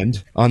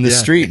stand on the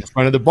street in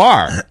front of the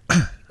bar.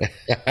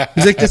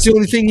 He's like, that's the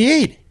only thing he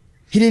ate.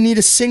 He didn't eat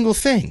a single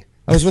thing.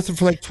 I was with him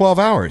for like 12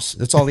 hours.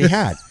 That's all he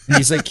had. And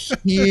he's like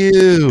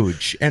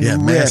huge and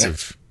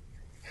massive.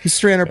 He's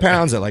 300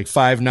 pounds at like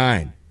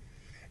 5'9".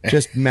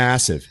 Just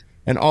massive.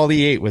 And all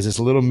he ate was this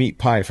little meat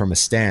pie from a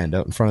stand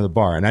out in front of the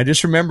bar. And I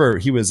just remember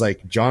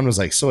John was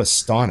like so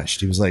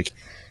astonished. He was like,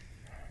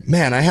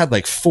 man, I had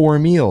like 4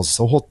 meals,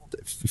 the whole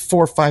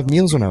 4 or 5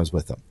 meals when I was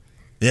with him.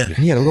 Yeah. And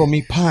he had a little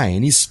meat pie,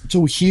 and he's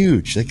so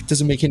huge. Like, it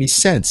doesn't make any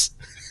sense.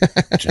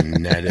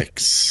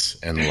 Genetics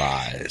and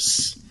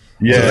lies.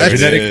 Yeah, So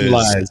genetic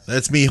lies.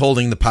 That's me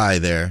holding the pie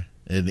there.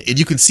 And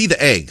you can see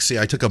the egg. See,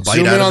 I took a bite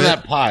Zoom out in of on it.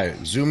 that pie.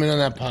 Zoom in on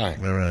that pie.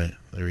 All right.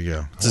 There we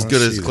go. It's I as wanna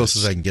good as see close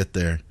this. as I can get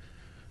there.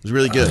 It was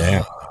really good.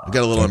 Yeah. I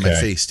got a little on my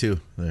Okay. face too.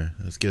 There.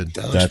 That's good.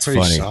 That looks That's pretty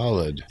funny.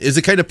 solid. Is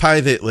the kind of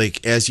pie that,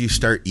 like, as you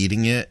start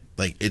eating it,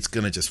 like, it's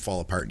going to just fall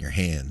apart in your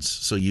hands.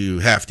 So you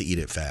have to eat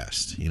it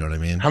fast. You know what I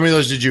mean? How many of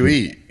those did you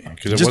eat?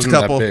 Because it Just wasn't a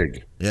couple. that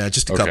big. Yeah,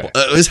 just a Okay. couple.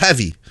 It was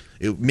heavy.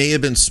 It may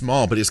have been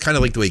small, but it's kind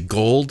of like the way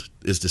gold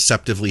is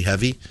deceptively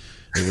heavy.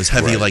 It was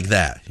heavy like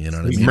that. You know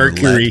what I mean? Or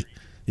Mercury. lead.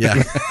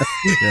 Yeah.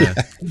 Yeah.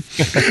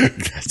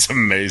 That's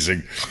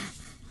amazing.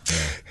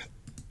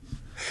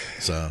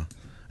 So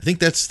I think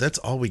that's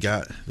all we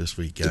got this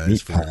week, guys,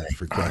 meat for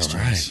pie. questions.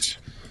 All right.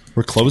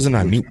 We're closing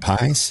on meat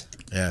pies.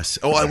 Yes.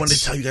 Oh, I wanted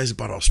to tell you guys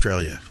about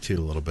Australia too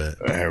a little bit.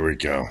 There we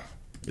go.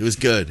 It was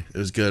good. It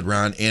was good,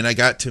 Ron. And I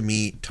got to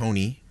meet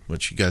Tony,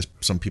 which you guys,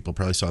 some people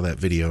probably saw that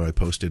video I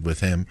posted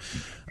with him.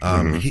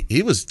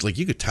 He was like,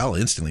 you could tell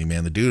instantly,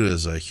 man, the dude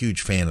is a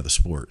huge fan of the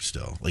sport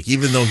still. Like,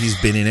 even though he's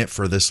been in it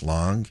for this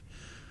long,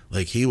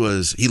 like he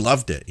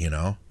loved it, you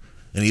know,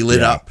 and he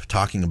lit up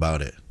talking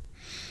about it.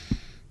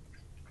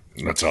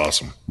 That's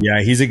awesome.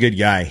 Yeah, he's a good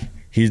guy.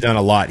 He's done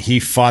a lot. He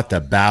fought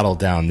the battle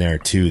down there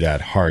too.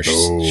 That harsh,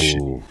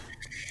 Oh,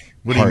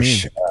 What do you mean?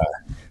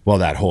 well,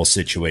 that whole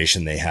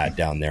situation they had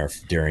down there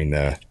during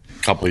the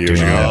couple of years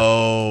ago.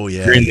 Oh,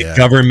 yeah. during the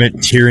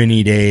government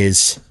tyranny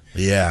days,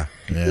 Yeah.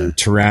 Yeah.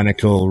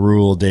 tyrannical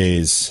rule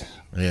days.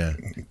 Yeah.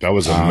 That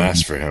was a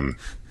mess for him.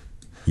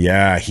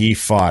 Yeah, he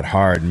fought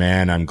hard,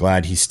 man. I'm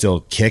glad he's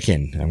still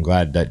kicking. I'm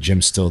glad that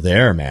Jim's still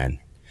there, man.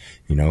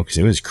 You know, because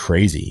it was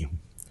crazy.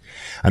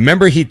 I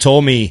remember he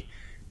told me,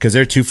 because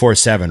they're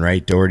 247,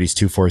 right? Doherty's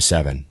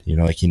 247. You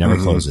know, like he never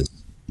closes.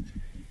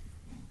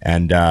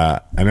 And I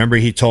remember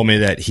he told me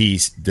that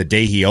the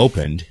day he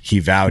opened, he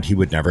vowed he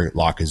would never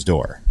lock his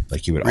door.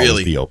 Like he would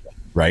always be open,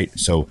 right?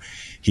 So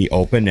he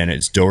opened, and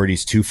it's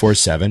Doherty's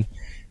 247.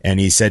 And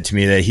he said to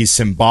me that he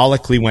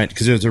symbolically went,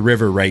 because there's a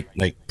river right,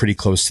 like pretty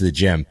close to the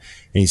gym.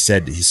 And he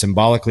said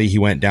he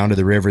went down to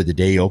the river the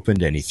day he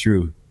opened, and he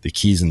threw the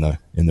keys in the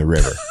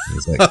river.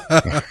 He's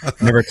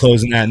like, never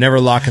closing that, never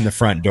locking the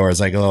front door. It's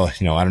like, oh,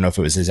 you know, I don't know if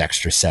it was his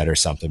extra set or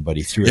something, but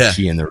he threw a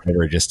key in the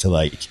river just to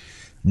like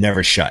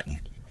never shut.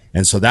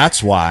 And so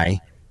that's why,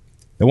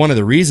 one of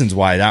the reasons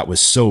why that was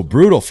so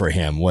brutal for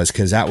him was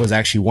because that was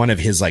actually one of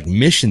his like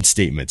mission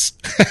statements.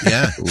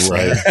 Yeah.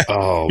 Right.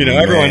 Oh, You know,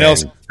 everyone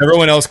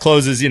else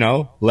closes, you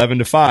know, 11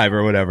 to 5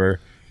 or whatever.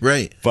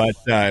 Right. But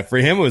for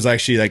him, it was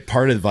actually like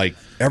part of like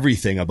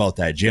everything about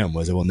that gym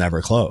was it will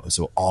never close.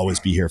 It will always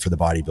be here for the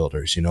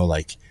bodybuilders, you know,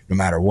 like no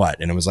matter what.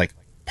 And it was like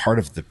part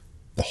of the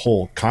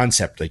whole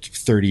concept like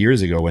 30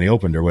 years ago when he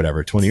opened or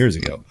whatever, 20 years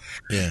ago.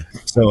 Yeah.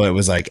 So it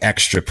was like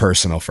extra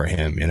personal for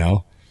him, you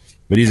know,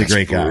 but he's a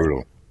great guy.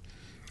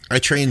 I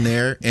trained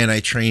there, and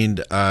I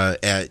trained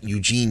at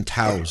Eugene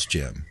Tao's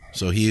gym.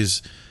 So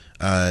he's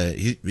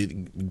a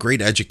great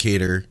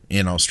educator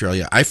in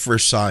Australia. I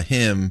first saw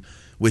him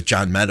with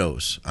John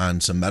Meadows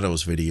on some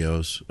Meadows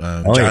videos.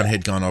 John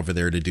had gone over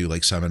there to do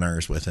like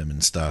seminars with him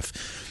and stuff.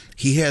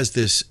 He has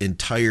this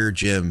entire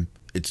gym.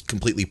 It's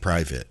completely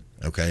private.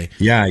 Okay.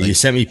 Yeah. Like, you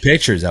sent me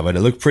pictures of it. It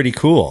looked pretty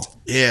cool.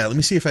 Yeah. Let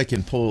me see if I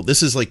can pull.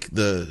 This is like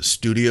the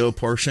studio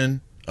portion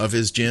of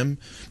his gym,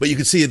 but you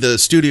can see the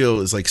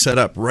studio is like set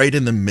up right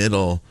in the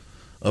middle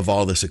of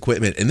all this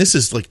equipment. And this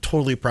is like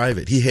totally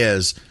private. He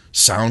has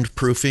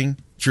soundproofing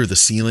through the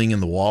ceiling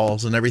and the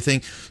walls and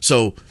everything.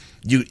 So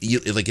you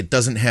like, it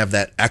doesn't have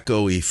that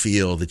echoey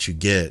feel that you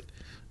get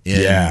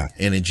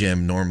in a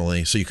gym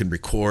normally. So you can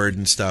record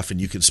and stuff,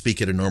 and you can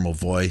speak at a normal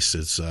voice.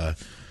 It's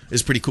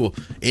pretty cool.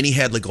 And he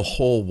had like a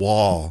whole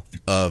wall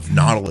of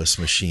Nautilus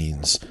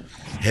machines.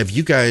 Have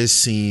you guys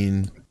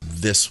seen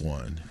this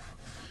one?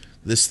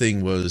 This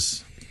thing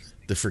was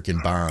the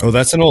freaking bomb. Oh,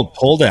 that's an old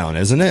pull down,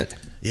 isn't it?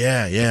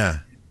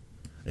 Yeah.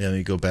 Let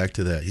me go back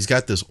to that. He's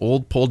got this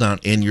old pull down,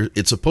 and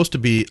it's supposed to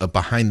be a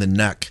behind the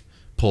neck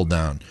pull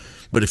down.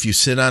 But if you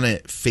sit on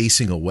it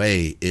facing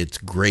away, it's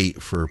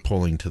great for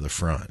pulling to the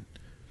front.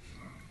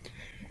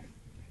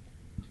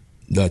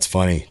 That's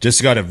funny.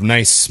 Just got a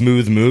nice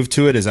smooth move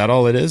to it. Is that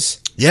all it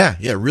is? Yeah,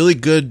 really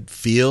good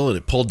feel, and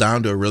it pulled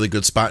down to a really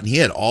good spot. And he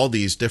had all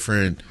these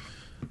different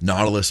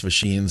Nautilus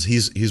machines.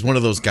 He's one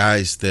of those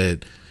guys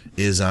that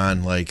is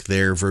on like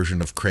their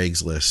version of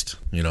Craigslist,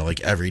 you know,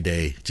 like every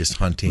day just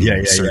hunting,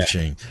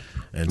 searching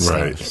and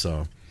stuff.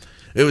 So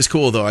it was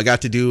cool though. I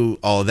got to do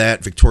all of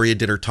that. Victoria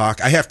did her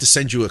talk. I have to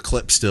send you a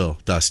clip still,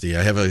 Dusty.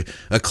 I have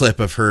a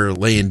clip of her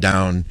laying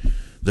down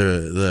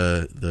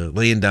the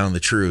laying down the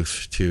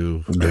truth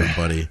to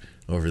everybody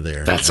over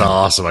there. That's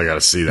awesome. I got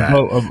to see that.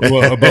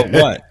 About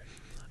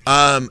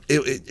what?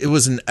 It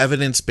was an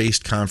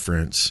evidence-based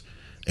conference.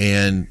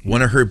 And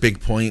one of her big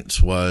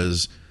points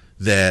was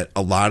that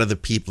a lot of the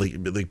people,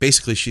 like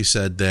basically she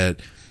said that,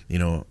 you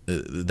know,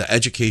 the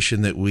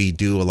education that we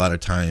do a lot of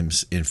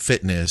times in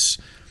fitness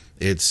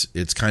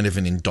it's kind of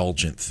an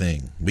indulgent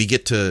thing. We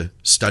get to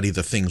study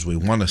the things we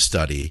want to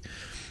study,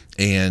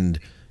 and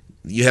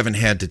you haven't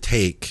had to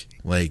take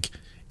like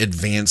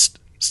advanced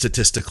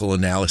statistical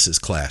analysis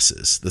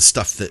classes, the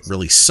stuff that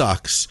really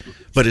sucks,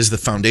 but is the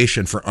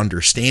foundation for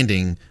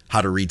understanding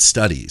how to read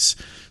studies.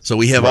 So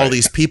we have all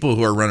these people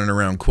who are running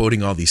around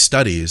quoting all these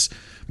studies,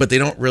 but they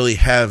don't really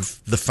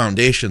have the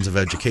foundations of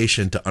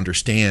education to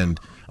understand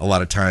a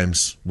lot of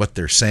times what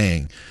they're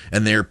saying.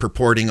 And they're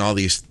purporting all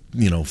these,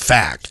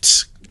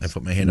 facts. I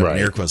put my hand up in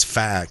air quotes,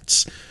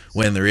 facts,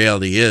 when the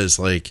reality is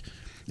like,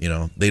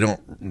 they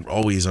don't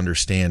always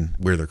understand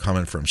where they're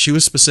coming from. She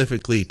was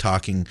specifically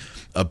talking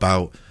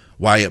about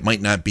why it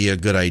might not be a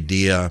good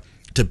idea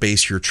to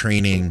base your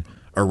training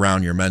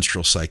around your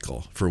menstrual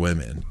cycle for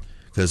women.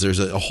 Because there's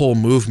a whole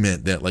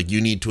movement that like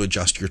you need to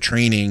adjust your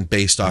training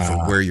based off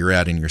of where you're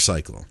at in your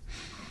cycle.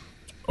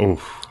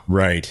 Oh,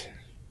 right.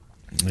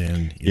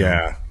 And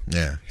yeah.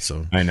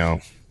 So I know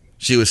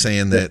she was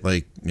saying that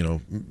like,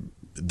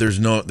 there's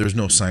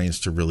no science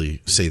to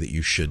really say that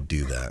you should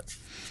do that.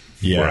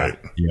 Yeah. Right.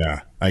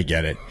 Yeah. I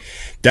get it.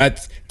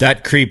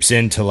 That creeps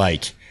into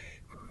like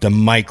the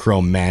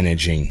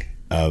micromanaging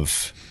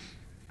of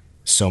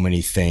so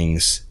many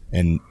things.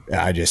 And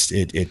I just,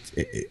 it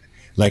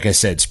like I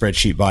said,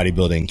 spreadsheet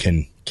bodybuilding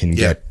can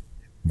get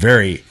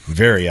very,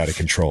 very out of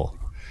control.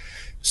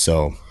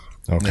 So,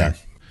 okay. Yeah.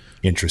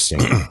 Interesting.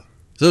 So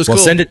it was cool.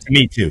 Send it to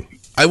me too.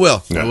 I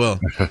will. Yeah. I will.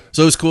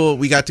 So it was cool.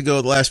 We got to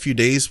go the last few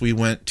days. We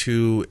went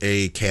to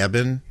a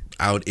cabin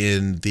out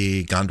in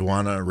the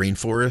Gondwana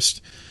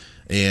rainforest,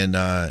 and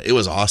it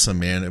was awesome,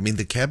 man. I mean,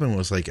 the cabin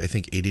was like, I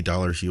think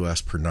 $80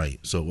 US per night.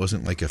 So it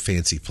wasn't like a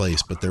fancy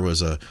place, but there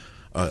was in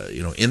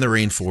the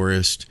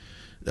rainforest,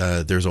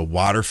 there's a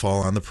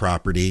waterfall on the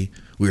property.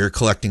 We were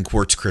collecting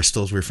quartz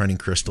crystals. We were finding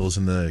crystals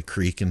in the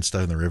creek and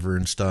stuff, in the river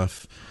and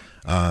stuff.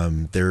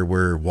 There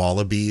were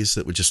wallabies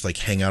that would just like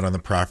hang out on the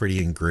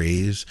property and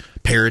graze.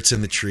 Parrots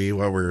in the tree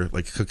while we're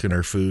like cooking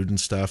our food and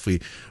stuff.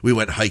 We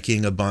went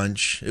hiking a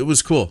bunch. It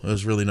was cool. It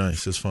was really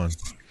nice. It was fun.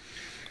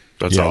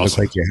 That's awesome. It looks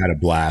like you had a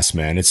blast,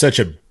 man.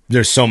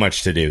 There's so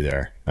much to do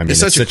there. I mean, it's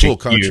such a cool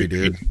country,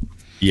 dude.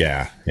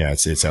 Yeah.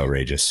 It's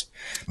outrageous.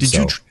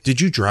 Did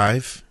you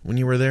drive when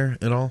you were there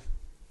at all?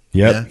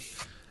 Yep. Yeah.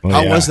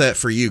 How was that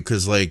for you?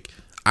 Because like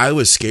I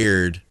was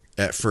scared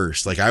at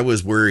first. Like I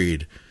was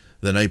worried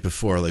the night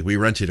before. Like we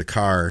rented a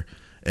car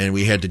and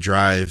we had to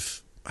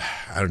drive,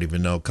 I don't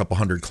even know, a couple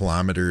 100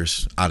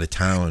 kilometers out of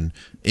town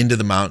into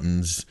the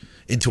mountains,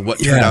 into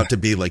what turned out to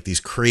be like these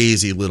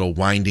crazy little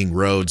winding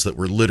roads that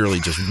were literally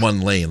just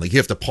one lane. Like you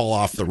have to pull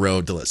off the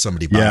road to let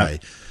somebody by.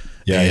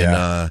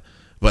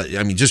 But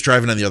I mean, just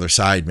driving on the other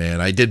side, man,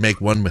 I did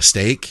make one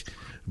mistake,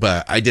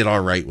 but I did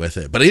all right with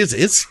it. But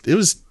it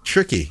was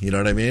tricky. You know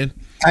what I mean?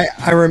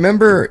 I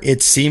remember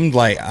it seemed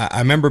like, I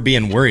remember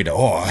being worried,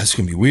 oh, this is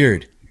going to be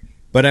weird.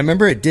 But I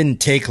remember it didn't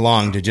take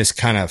long to just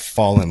kind of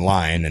fall in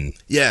line. And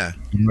you know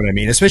what I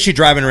mean? Especially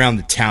driving around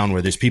the town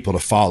where there's people to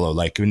follow.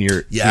 Like when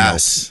you're,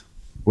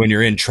 when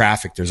you're in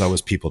traffic, there's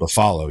always people to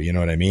follow. You know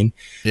what I mean?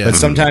 Yeah. But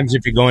sometimes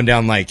if you're going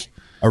down like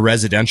a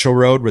residential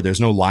road where there's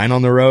no line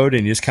on the road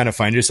and you just kind of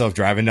find yourself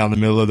driving down the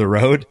middle of the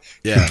road.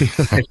 Yeah.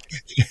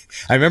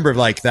 I remember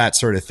like that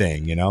sort of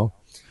thing,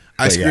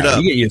 I screwed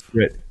up. You get used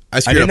to it. I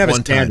didn't have a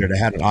standard. Time.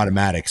 I had an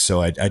automatic,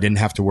 so I didn't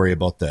have to worry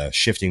about the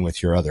shifting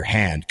with your other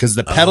hand because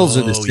the pedals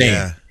are the same.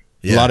 Yeah.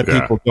 Yeah. A lot of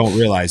people don't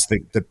realize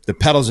the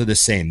pedals are the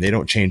same. They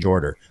don't change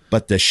order,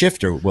 but the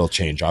shifter will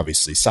change,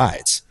 obviously,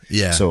 sides.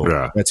 Yeah. So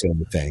that's the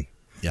other thing.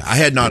 Yeah, I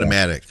had an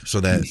automatic, so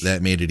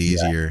that made it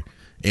easier. Yeah.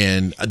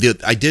 And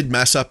I did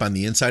mess up on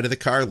the inside of the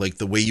car, like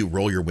the way you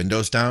roll your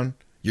windows down.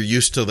 You're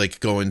used to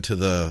like going to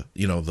the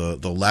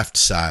the left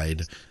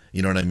side.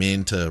 You know what I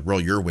mean? To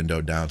roll your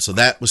window down. So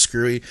that was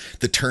screwy.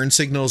 The turn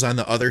signal's on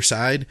the other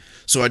side.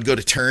 So I'd go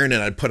to turn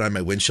and I'd put on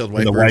my windshield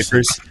wipers. The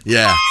wipers?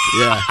 Yeah.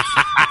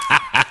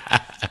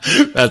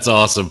 That's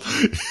awesome.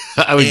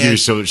 I would do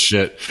so much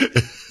shit.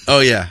 Oh,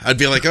 yeah. I'd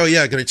be like, oh,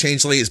 yeah, going to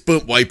change lanes.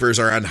 Boom, wipers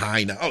are on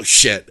high now. Oh,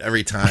 shit,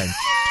 every time.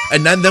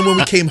 And then when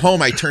we came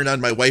home, I turned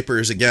on my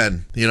wipers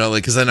again.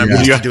 Because then I'm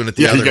used to doing it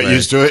the other way. You got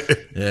used to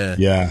it? Yeah.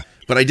 Yeah.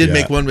 But I did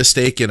make one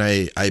mistake, and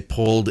I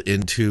pulled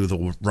into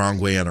the wrong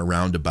way on a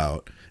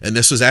roundabout. And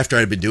this was after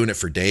I'd been doing it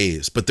for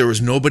days, but there was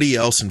nobody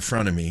else in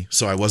front of me,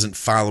 so I wasn't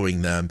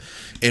following them.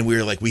 And we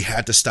were like, we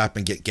had to stop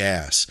and get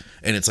gas.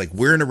 And it's like,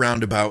 we're in a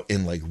roundabout,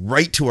 and like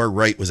right to our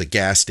right was a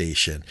gas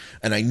station.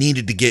 And I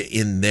needed to get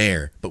in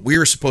there, but we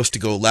were supposed to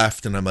go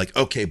left. And I'm like,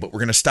 okay, but we're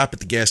going to stop at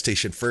the gas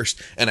station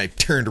first. And I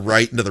turned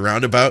right into the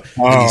roundabout.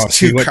 Oh, and these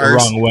two cars,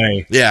 the wrong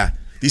way. Yeah.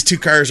 These two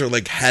cars are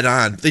like head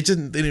on. They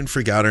didn't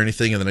freak out or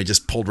anything. And then I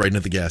just pulled right into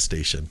the gas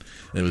station.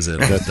 It was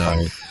it. I was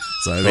done.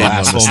 So I made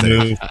one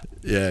mistake.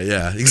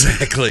 Yeah,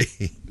 exactly.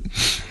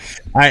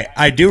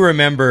 I do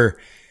remember,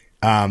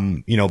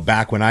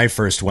 back when I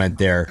first went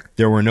there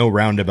were no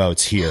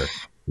roundabouts here.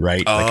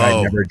 right? Like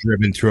I'd never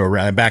driven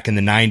through back in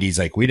the 90s.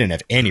 Like we didn't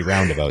have any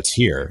roundabouts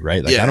here,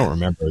 right? Like I don't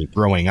remember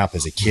growing up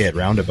as a kid,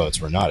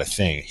 roundabouts were not a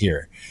thing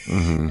here.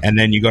 And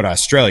then you go to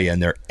Australia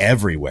and they're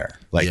everywhere,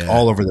 like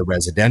all over the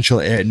residential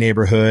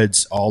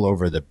neighborhoods, all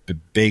over the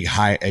big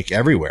high, like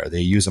everywhere.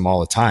 They use them all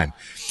the time.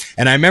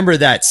 And I remember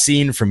that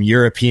scene from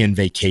European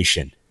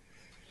Vacation.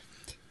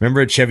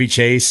 Remember Chevy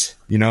Chase?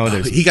 You know,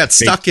 he got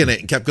stuck in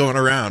it and kept going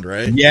around,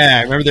 right? Yeah,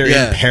 I remember they're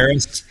in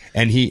Paris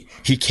and he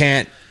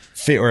can't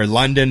fit, or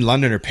London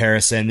or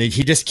Paris, and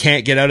he just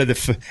can't get out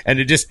of and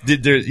it just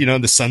did there. You know,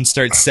 the sun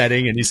starts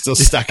setting and he's still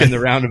stuck in the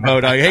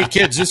roundabout. Like, hey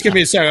kids, just give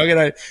me a second. I'm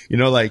gonna, you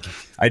know, like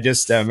I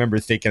just remember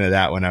thinking of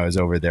that when I was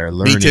over there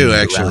learning. Me too,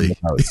 actually.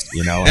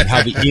 You know, and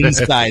how the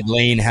inside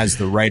lane has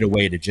the right of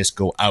way to just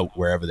go out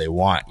wherever they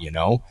want. You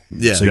know,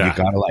 so you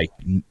gotta like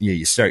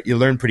you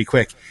learn pretty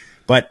quick.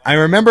 But I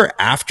remember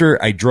after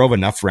I drove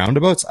enough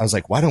roundabouts, I was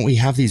like, why don't we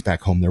have these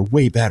back home? They're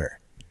way better.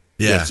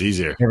 Yeah, it's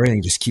easier.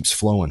 Everything just keeps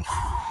flowing.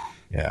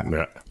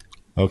 Yeah.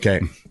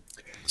 Okay.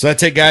 So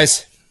that's it,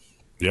 guys.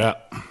 Yeah.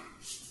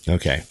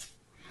 Okay.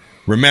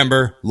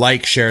 Remember,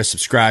 like, share,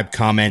 subscribe,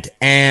 comment,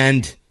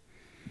 and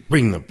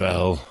ring the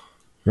bell.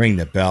 Ring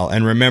the bell.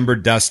 And remember,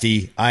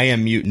 Dusty,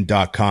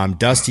 IamMutant.com,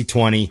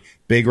 Dusty20,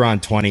 Big Ron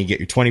 20. Get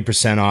your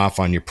 20% off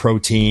on your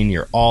protein.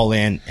 You're all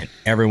in, and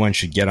everyone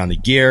should get on the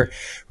gear.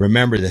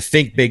 Remember the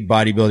Think Big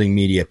Bodybuilding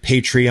Media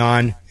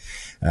Patreon.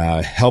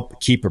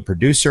 Help keep a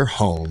producer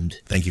homed.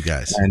 Thank you,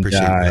 guys. And,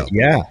 appreciate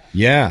it.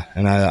 Yeah.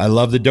 And I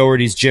love the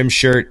Doherty's gym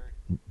shirt.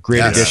 Great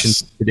addition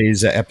to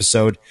today's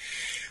episode.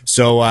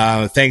 So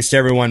thanks to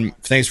everyone.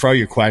 Thanks for all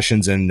your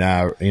questions. And,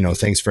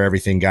 thanks for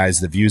everything,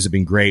 guys. The views have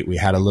been great. We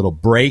had a little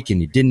break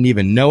and you didn't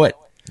even know it.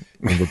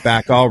 And we're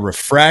back all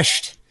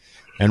refreshed.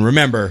 And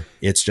remember,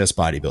 it's just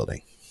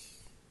bodybuilding.